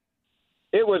that,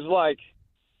 it was like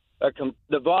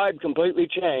the vibe completely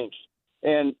changed.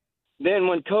 And then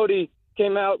when Cody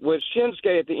came out with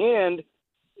Shinsuke at the end,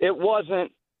 it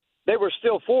wasn't – they were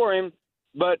still for him,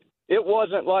 but it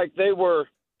wasn't like they were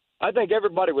 – I think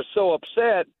everybody was so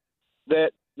upset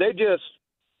that they just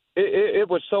 – it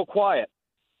was so quiet.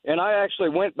 And I actually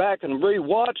went back and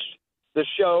rewatched the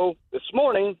show this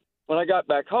morning when I got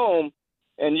back home,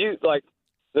 and you like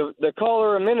the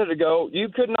caller a minute ago, you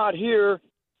could not hear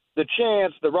the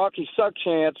chants, the Rocky Suck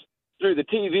chants through the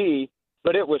TV,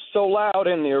 but it was so loud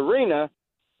in the arena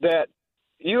that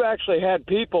you actually had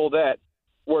people that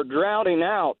were drowning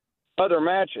out other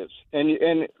matches.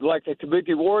 And like the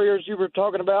Kabuki Warriors you were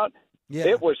talking about,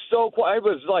 it was so quiet. It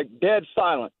was like dead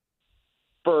silent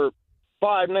for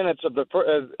 5 minutes of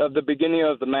the beginning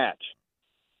of the match.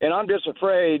 And I'm just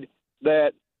afraid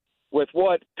that with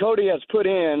what Cody has put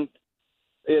in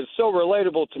is so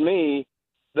relatable to me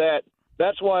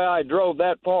that's why I drove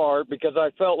that far, because I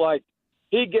felt like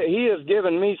he has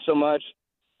given me so much.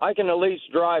 I can at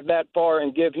least drive that far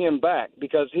and give him back,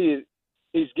 because he's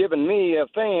given me, a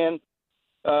fan,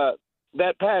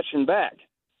 that passion back.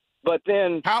 But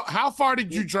then how far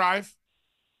did you drive?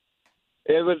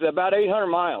 It was about 800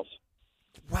 miles.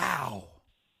 Wow.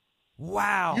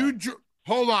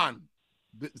 Hold on.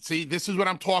 See, this is what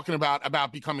I'm talking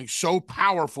about becoming so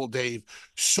powerful, Dave,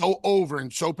 so over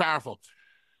and so powerful.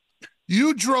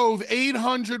 You drove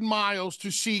 800 miles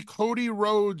to see Cody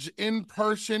Rhodes in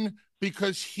person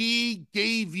because he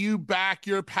gave you back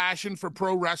your passion for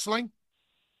pro wrestling?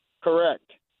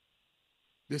 Correct.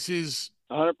 This is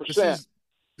 100%.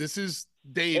 This is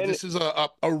Dave. This is a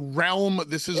realm.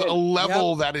 This is a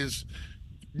level that is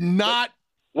not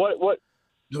what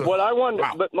I wonder.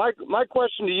 Wow. But my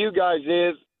question to you guys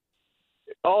is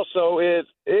also if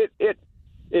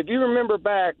you remember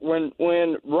back when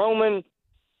Roman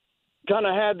kind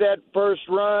of had that first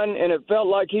run and it felt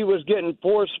like he was getting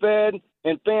force fed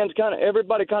and fans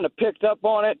everybody kind of picked up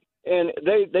on it and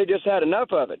they just had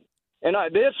enough of it. And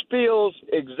this feels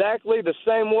exactly the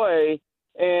same way.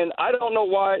 And I don't know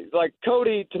why, like,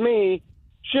 Cody, to me,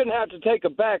 shouldn't have to take a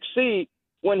back seat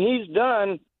when he's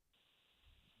done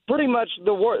pretty much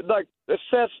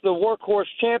Seth's the workhorse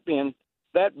champion,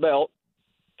 that belt.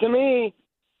 To me,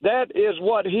 that is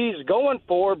what he's going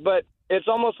for, but it's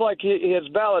almost like his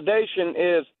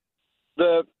validation is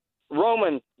the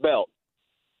Roman belt.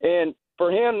 And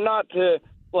for him not to,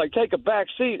 like, take a back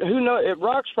seat, who knows?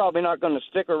 Rock's probably not going to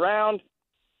stick around.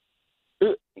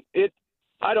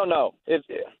 I don't know.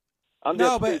 I'm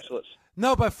just speechless.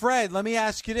 No, but Fred, let me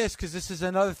ask you this, because this is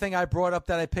another thing I brought up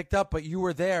that I picked up, but you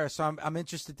were there, so I'm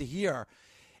interested to hear.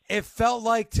 It felt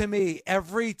like to me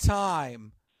every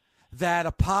time that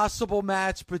a possible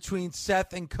match between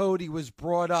Seth and Cody was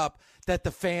brought up that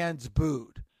the fans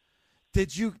booed.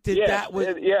 Did yes, that was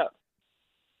yeah.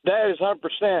 That is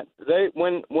 100%.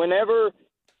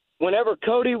 Whenever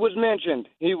Cody was mentioned,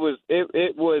 it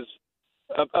was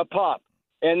a pop,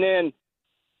 and then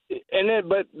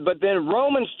but then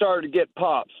Roman started to get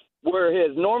pops,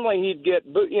 where normally he'd get,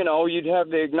 you'd have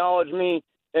to acknowledge me,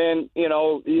 and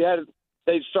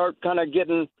they'd start kind of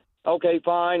getting okay,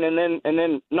 fine, and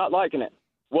then not liking it.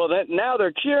 Well, now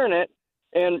they're cheering it,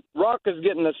 and Rock is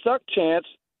getting a suck chance,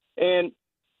 and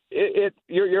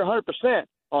you're 100%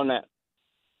 on that.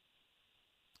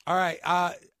 all right.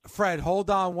 Fred, hold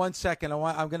on 1 second.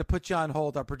 I'm going to put you on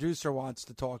hold. Our producer wants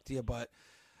to talk to you, but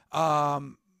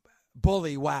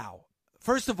Bully, wow.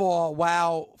 First of all,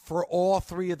 wow for all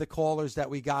three of the callers that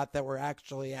we got that were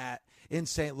actually in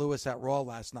St. Louis at Raw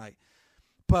last night.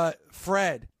 But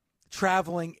Fred,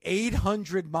 traveling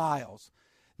 800 miles,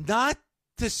 not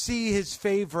to see his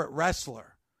favorite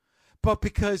wrestler, but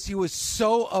because he was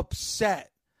so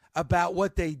upset about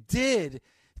what they did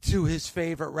to his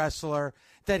favorite wrestler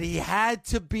that he had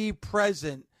to be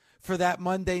present for that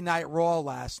Monday Night Raw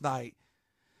last night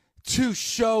to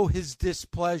show his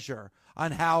displeasure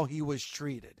on how he was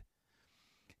treated.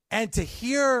 And to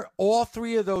hear all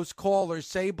three of those callers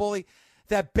say, Bully,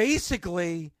 that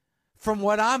basically, from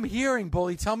what I'm hearing,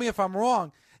 Bully, tell me if I'm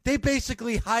wrong, they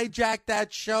basically hijacked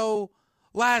that show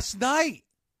last night.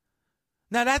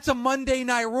 Now, that's a Monday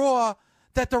Night Raw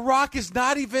that The Rock is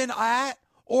not even at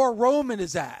or Roman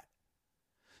is at.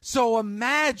 So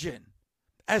imagine,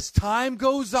 as time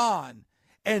goes on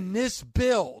and this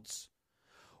builds,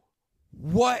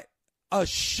 what a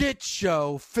shit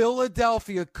show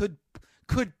Philadelphia could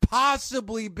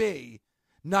possibly be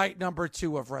night number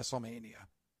 2 of WrestleMania.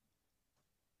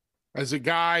 As a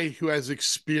guy who has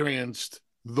experienced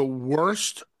the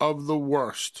worst of the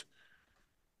worst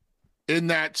in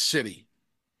that city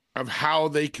of how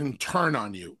they can turn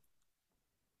on you,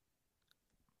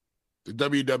 the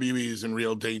WWE is in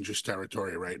real dangerous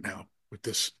territory right now with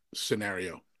this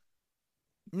scenario.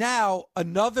 Now,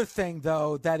 another thing,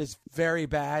 though, that is very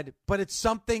bad, but it's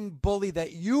something, Bully,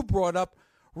 that you brought up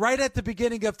right at the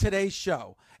beginning of today's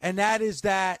show, and that is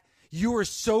that you were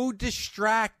so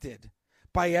distracted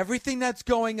by everything that's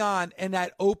going on in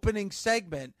that opening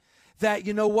segment that,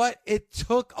 you know what, it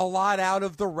took a lot out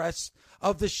of the rest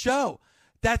of the show.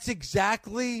 That's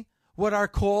exactly what our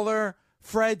caller,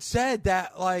 Fred, said,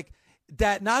 that, like,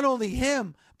 that not only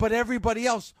him, but everybody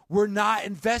else were not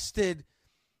invested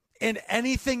in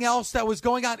anything else that was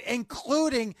going on,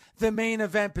 including the main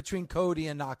event between Cody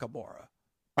and Nakamura.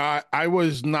 I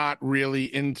was not really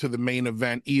into the main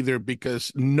event either,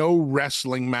 because no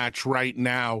wrestling match right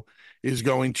now is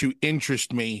going to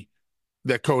interest me.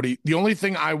 That Cody, the only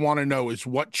thing I want to know is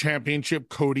what championship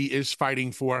Cody is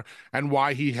fighting for and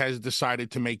why he has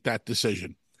decided to make that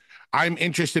decision. I'm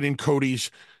interested in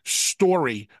Cody's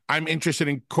story. I'm interested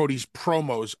in Cody's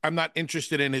promos. I'm not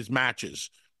interested in his matches.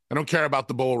 I don't care about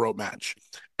the bull rope match.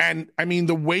 And I mean,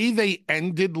 the way they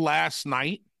ended last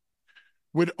night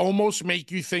would almost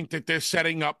make you think that they're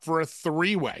setting up for a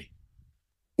 3-way,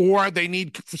 or they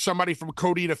need somebody from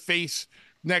Cody to face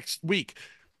next week.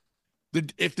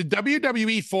 If the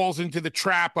WWE falls into the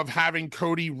trap of having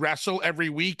Cody wrestle every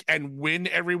week and win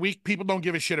every week, people don't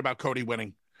give a shit about Cody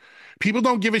winning. People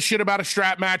don't give a shit about a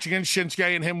strap match against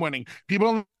Shinsuke and him winning. People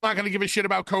are not going to give a shit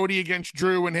about Cody against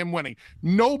Drew and him winning.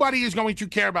 Nobody is going to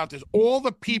care about this. All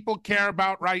the people care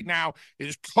about right now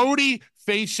is Cody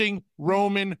facing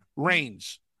Roman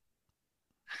Reigns.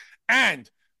 And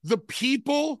the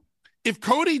people, if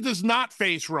Cody does not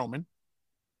face Roman,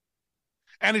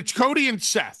 and it's Cody and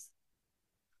Seth,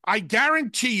 I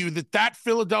guarantee you that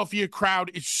Philadelphia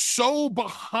crowd is so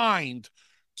behind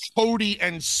Cody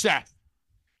and Seth.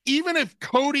 Even if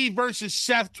Cody versus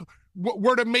Seth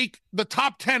were to make the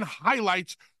top 10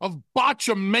 highlights of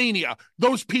Botchamania,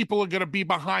 those people are going to be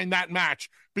behind that match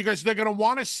because they're going to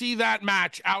want to see that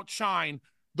match outshine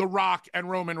The Rock and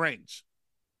Roman Reigns.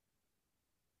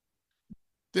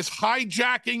 This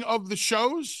hijacking of the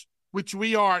shows, which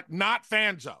we are not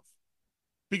fans of,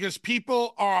 because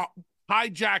people are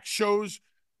hijack shows.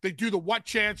 They do the what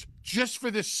chance just for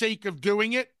the sake of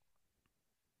doing it.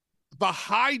 The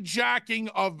hijacking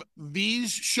of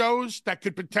these shows that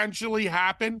could potentially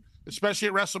happen, especially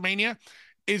at WrestleMania,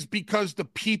 is because the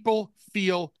people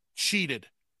feel cheated.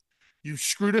 You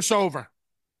screwed us over.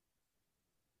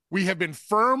 We have been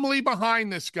firmly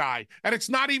behind this guy. And it's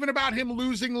not even about him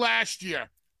losing last year,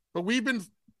 but we've been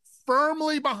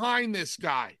firmly behind this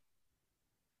guy.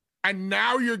 And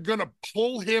now you're going to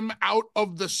pull him out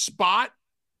of the spot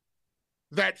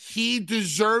that he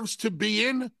deserves to be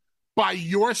in by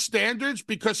your standards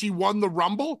because he won the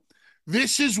Rumble.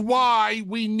 This is why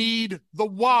we need the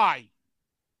why.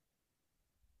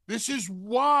 This is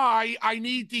why I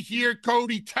need to hear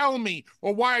Cody tell me,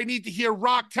 or why I need to hear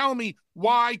Rock tell me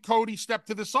why Cody stepped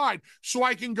to the side. So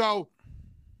I can go,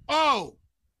 oh,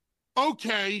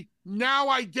 okay, now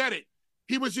I get it.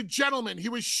 He was a gentleman. He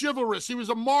was chivalrous. He was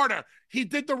a martyr. He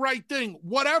did the right thing,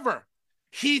 whatever.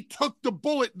 He took the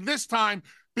bullet this time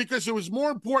because it was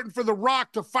more important for The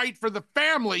Rock to fight for the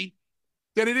family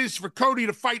than it is for Cody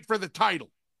to fight for the title.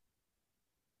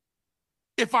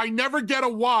 If I never get a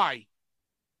why,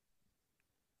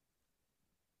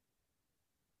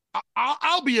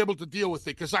 I'll be able to deal with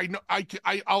it because I know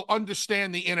I'll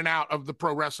understand the in and out of the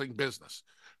pro wrestling business.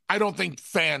 I don't think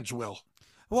fans will.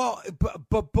 Well,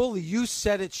 but Bully, you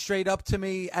said it straight up to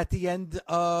me at the end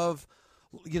of,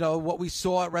 what we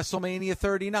saw at WrestleMania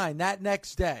 39 that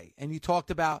next day. And you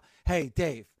talked about, hey,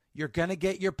 Dave, you're going to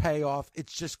get your payoff.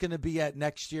 It's just going to be at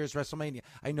next year's WrestleMania.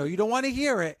 I know you don't want to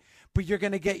hear it, but you're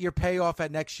going to get your payoff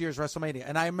at next year's WrestleMania.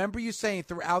 And I remember you saying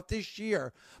throughout this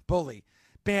year, Bully,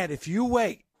 man, if you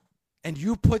wait and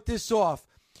you put this off,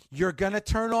 you're going to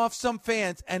turn off some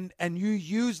fans. And you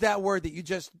use that word that you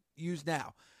just used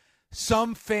now.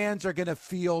 Some fans are going to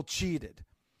feel cheated.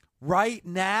 Right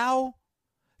now,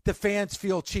 the fans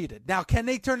feel cheated. Now, can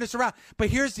they turn this around? But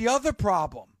here's the other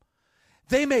problem.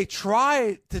 They may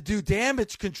try to do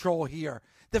damage control here.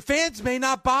 The fans may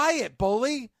not buy it,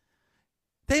 Bully.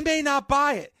 They may not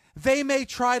buy it. They may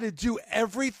try to do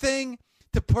everything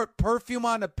to put perfume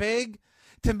on a pig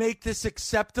to make this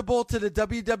acceptable to the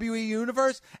WWE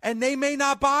Universe, and they may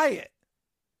not buy it.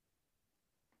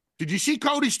 Did you see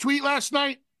Cody's tweet last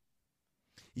night?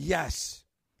 Yes.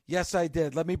 Yes, I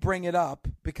did. Let me bring it up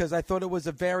because I thought it was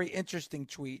a very interesting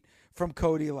tweet from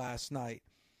Cody last night.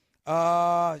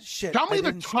 Shit. Tell me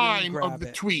the time of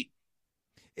the tweet.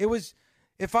 It was,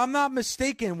 if I'm not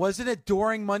mistaken, wasn't it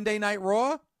during Monday Night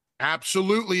Raw?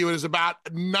 Absolutely. It was about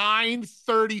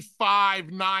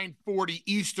 9:35, 9:40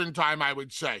 Eastern time, I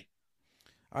would say.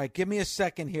 All right, give me a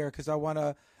second here because I want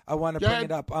to bring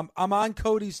it up. I'm on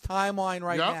Cody's timeline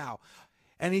right now.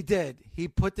 And he did. He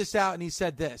put this out and he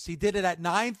said this. He did it at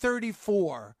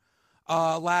 9:34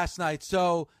 last night.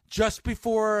 So just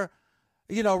before,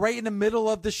 right in the middle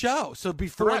of the show. So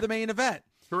before the main event.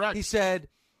 Correct. He said,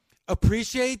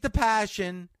 appreciate the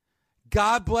passion.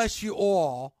 God bless you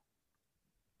all.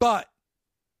 But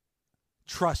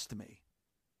trust me.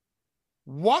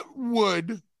 What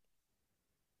would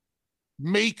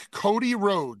make Cody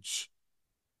Rhodes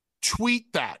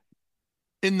tweet that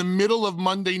in the middle of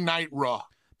Monday Night Raw?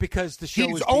 Because the show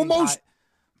was almost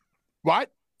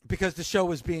what? Because the show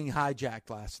was being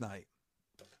hijacked last night.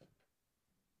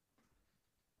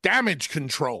 Damage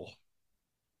control.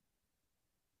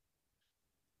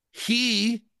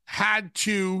 He had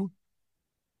to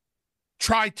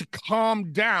try to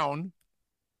calm down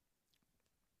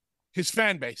his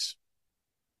fan base.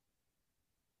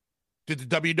 Did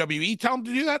the WWE tell him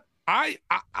to do that? I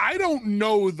don't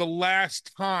know the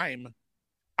last time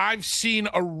I've seen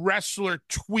a wrestler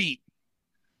tweet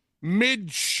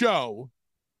mid-show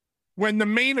when the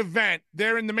main event,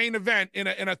 they're in the main event in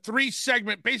a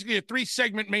three-segment, basically a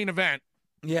three-segment main event.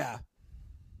 Yeah.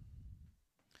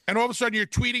 And all of a sudden you're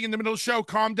tweeting in the middle of the show,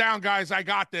 calm down, guys, I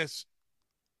got this.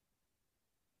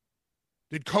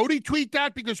 Did Cody tweet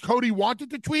that because Cody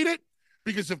wanted to tweet it?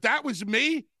 Because if that was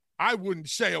me, I wouldn't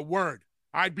say a word.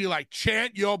 I'd be like,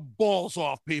 chant your balls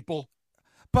off, people.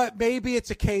 But maybe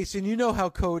it's a case, and you know how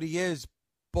Cody is,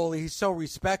 Bully. He's so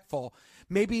respectful.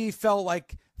 Maybe he felt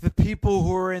like the people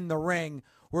who were in the ring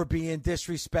were being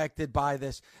disrespected by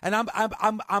this. And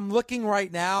I'm looking right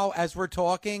now as we're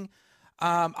talking.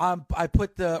 I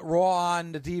put the Raw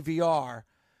on the DVR,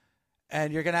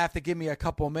 and you're gonna have to give me a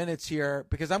couple minutes here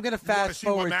because I'm gonna fast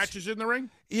forward. See what matches in the ring?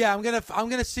 Yeah, I'm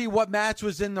gonna see what match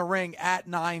was in the ring at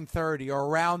 9:30 or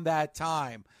around that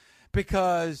time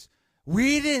because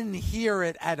we didn't hear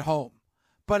it at home.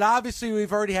 But obviously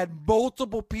we've already had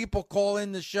multiple people call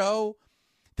in the show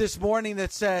this morning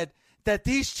that said that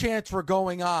these chants were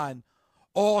going on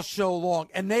all show long,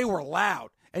 and they were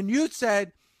loud. And you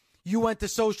said you went to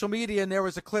social media and there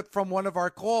was a clip from one of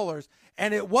our callers,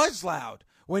 and it was loud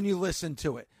when you listened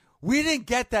to it. We didn't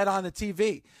get that on the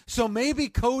TV. So maybe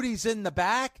Cody's in the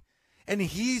back, and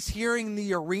he's hearing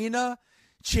the arena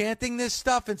chanting this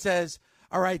stuff and says,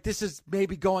 all right, this is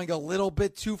maybe going a little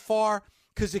bit too far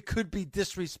because it could be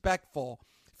disrespectful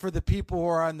for the people who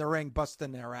are on the ring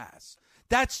busting their ass.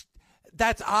 That's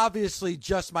obviously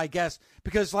just my guess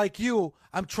because, like you,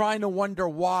 I'm trying to wonder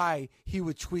why he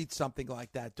would tweet something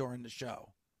like that during the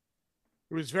show.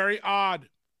 It was very odd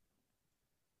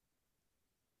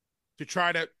to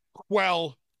try to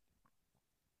quell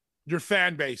your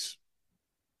fan base,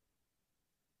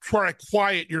 try to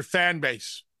quiet your fan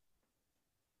base.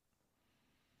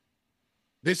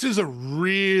 This is a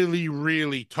really,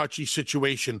 really touchy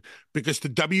situation because the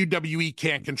WWE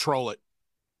can't control it.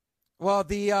 Well,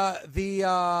 the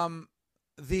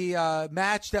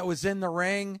match that was in the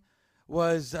ring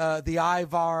was the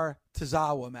Ivar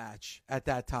Tozawa match at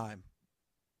that time.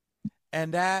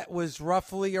 And that was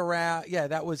roughly around,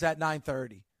 that was at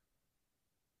 9:30.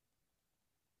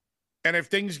 And if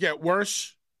things get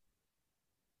worse,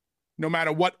 no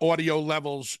matter what audio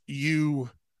levels you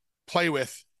play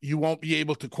with, you won't be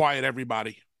able to quiet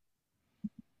everybody.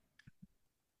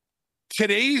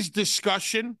 Today's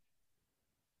discussion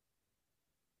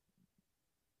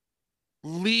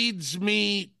leads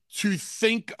me to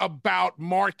think about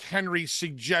Mark Henry's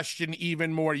suggestion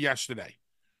even more yesterday.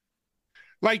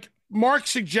 Like Mark's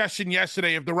suggestion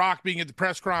yesterday of The Rock being at the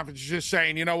press conference, just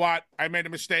saying, you know what, I made a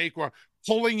mistake, or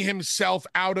pulling himself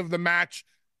out of the match.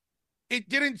 It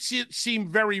didn't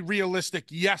seem very realistic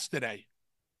yesterday.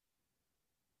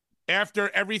 After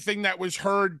everything that was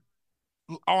heard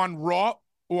on Raw,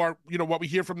 or, what we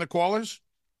hear from the callers,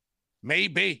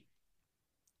 maybe.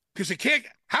 Because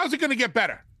how's it going to get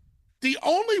better? The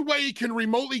only way it can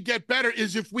remotely get better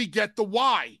is if we get the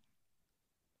why.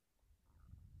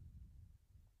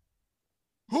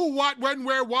 Who, what, when,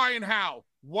 where, why, and how.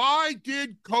 Why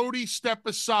did Cody step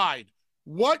aside?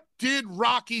 What did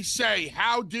Rocky say?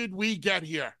 How did we get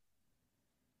here?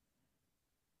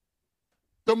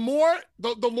 The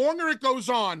longer it goes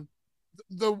on,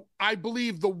 I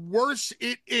believe the worse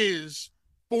it is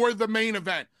for the main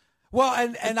event. Well,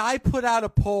 and I put out a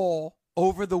poll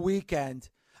over the weekend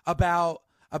about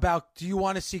do you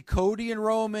want to see Cody and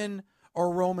Roman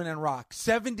or Roman and Rock?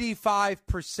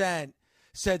 75%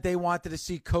 said they wanted to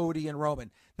see Cody and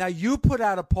Roman. Now, you put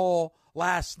out a poll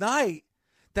last night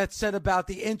that said about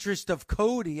the interest of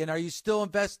Cody, and are you still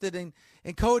invested in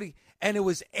Cody? And it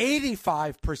was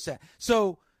 85%.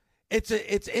 So it's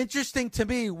interesting to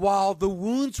me, while the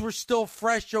wounds were still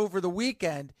fresh over the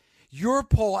weekend, your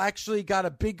poll actually got a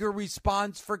bigger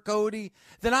response for Cody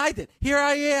than I did. Here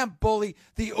I am, Bully,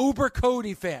 the uber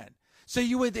Cody fan. So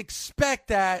you would expect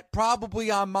that probably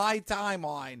on my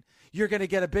timeline, you're going to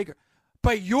get a bigger.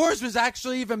 But yours was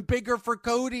actually even bigger for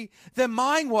Cody than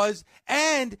mine was.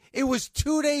 And it was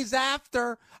 2 days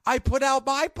after I put out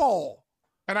my poll.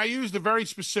 And I used a very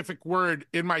specific word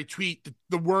in my tweet.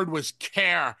 The word was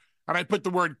care. And I put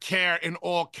the word care in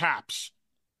all caps.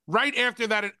 Right after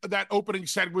that opening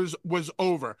set was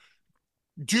over.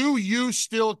 Do you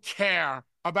still care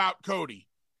about Cody?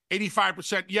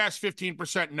 85% yes,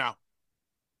 15% no.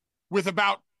 With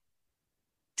about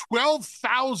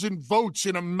 12,000 votes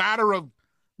in a matter of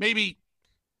maybe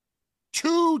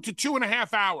 2 to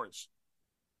 2.5 hours.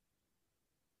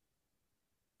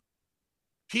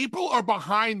 People are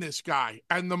behind this guy.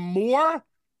 And the more,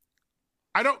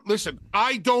 I don't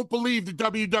believe the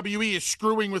WWE is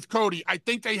screwing with Cody. I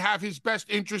think they have his best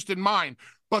interest in mind.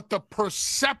 But the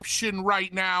perception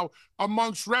right now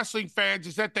amongst wrestling fans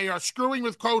is that they are screwing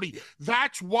with Cody.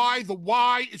 That's why the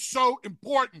why is so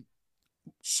important.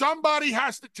 Somebody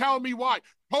has to tell me why.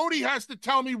 Cody has to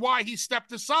tell me why he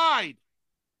stepped aside.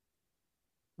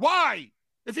 Why?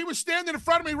 If he was standing in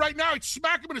front of me right now, I'd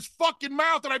smack him in his fucking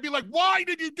mouth and I'd be like, why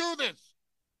did you do this?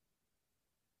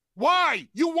 Why?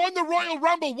 You won the Royal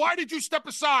Rumble. Why did you step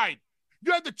aside?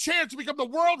 You had the chance to become the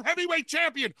world heavyweight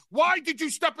champion. Why did you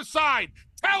step aside?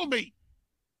 Tell me.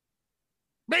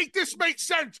 Make this make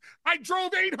sense. I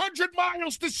drove 800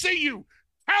 miles to see you.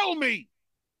 Tell me.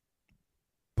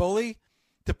 Bully,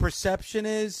 the perception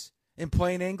is, in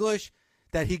plain English,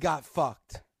 that he got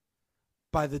fucked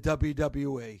by the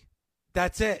WWE.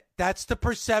 That's it. That's the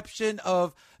perception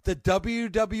of the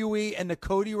WWE and the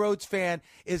Cody Rhodes fan,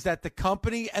 is that the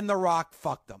company and The Rock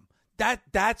fucked them.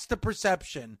 That's the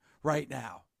perception right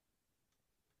now.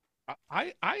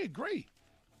 I agree.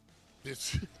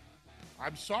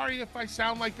 I'm sorry if I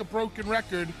sound like a broken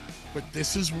record, but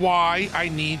this is why I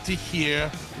need to hear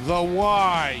the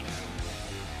why.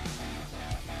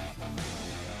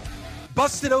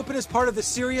 Busted Open is part of the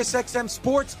SiriusXM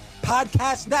Sports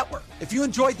Podcast Network. If you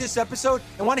enjoyed this episode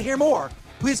and want to hear more,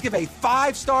 please give a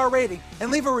 5-star rating and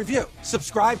leave a review.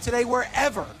 Subscribe today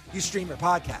wherever you stream your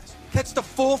podcast. Catch the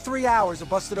full 3 hours of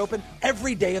Busted Open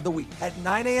every day of the week at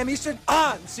 9 a.m. Eastern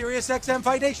on SiriusXM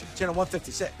Fight Nation, channel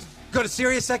 156. Go to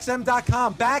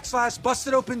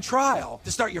SiriusXM.com/Busted Open Trial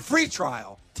to start your free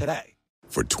trial today.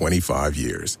 For 25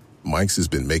 years, Mike's has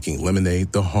been making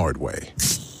lemonade the hard way.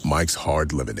 Mike's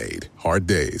Hard Lemonade. Hard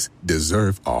days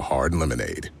deserve a hard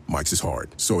lemonade. Mike's is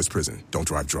hard, so is prison. Don't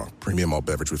drive drunk. Premium malt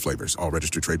beverage with flavors. All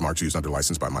registered trademarks used under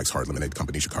license by Mike's Hard Lemonade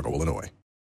Company, Chicago, Illinois.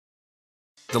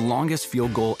 The longest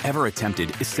field goal ever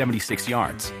attempted is 76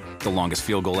 yards. The longest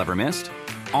field goal ever missed?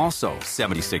 also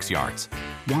 76 yards.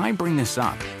 Why bring this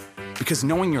up? Because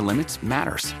knowing your limits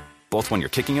matters, both when you're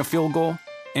kicking a field goal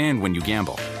and when you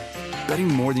gamble. Betting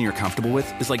more than you're comfortable with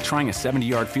is like trying a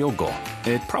 70-yard field goal.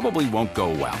 It probably won't go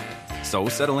well. So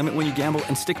set a limit when you gamble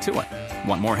and stick to it.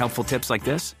 Want more helpful tips like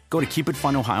this? Go to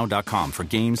keepitfunohio.com for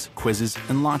games, quizzes,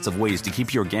 and lots of ways to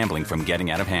keep your gambling from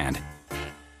getting out of hand.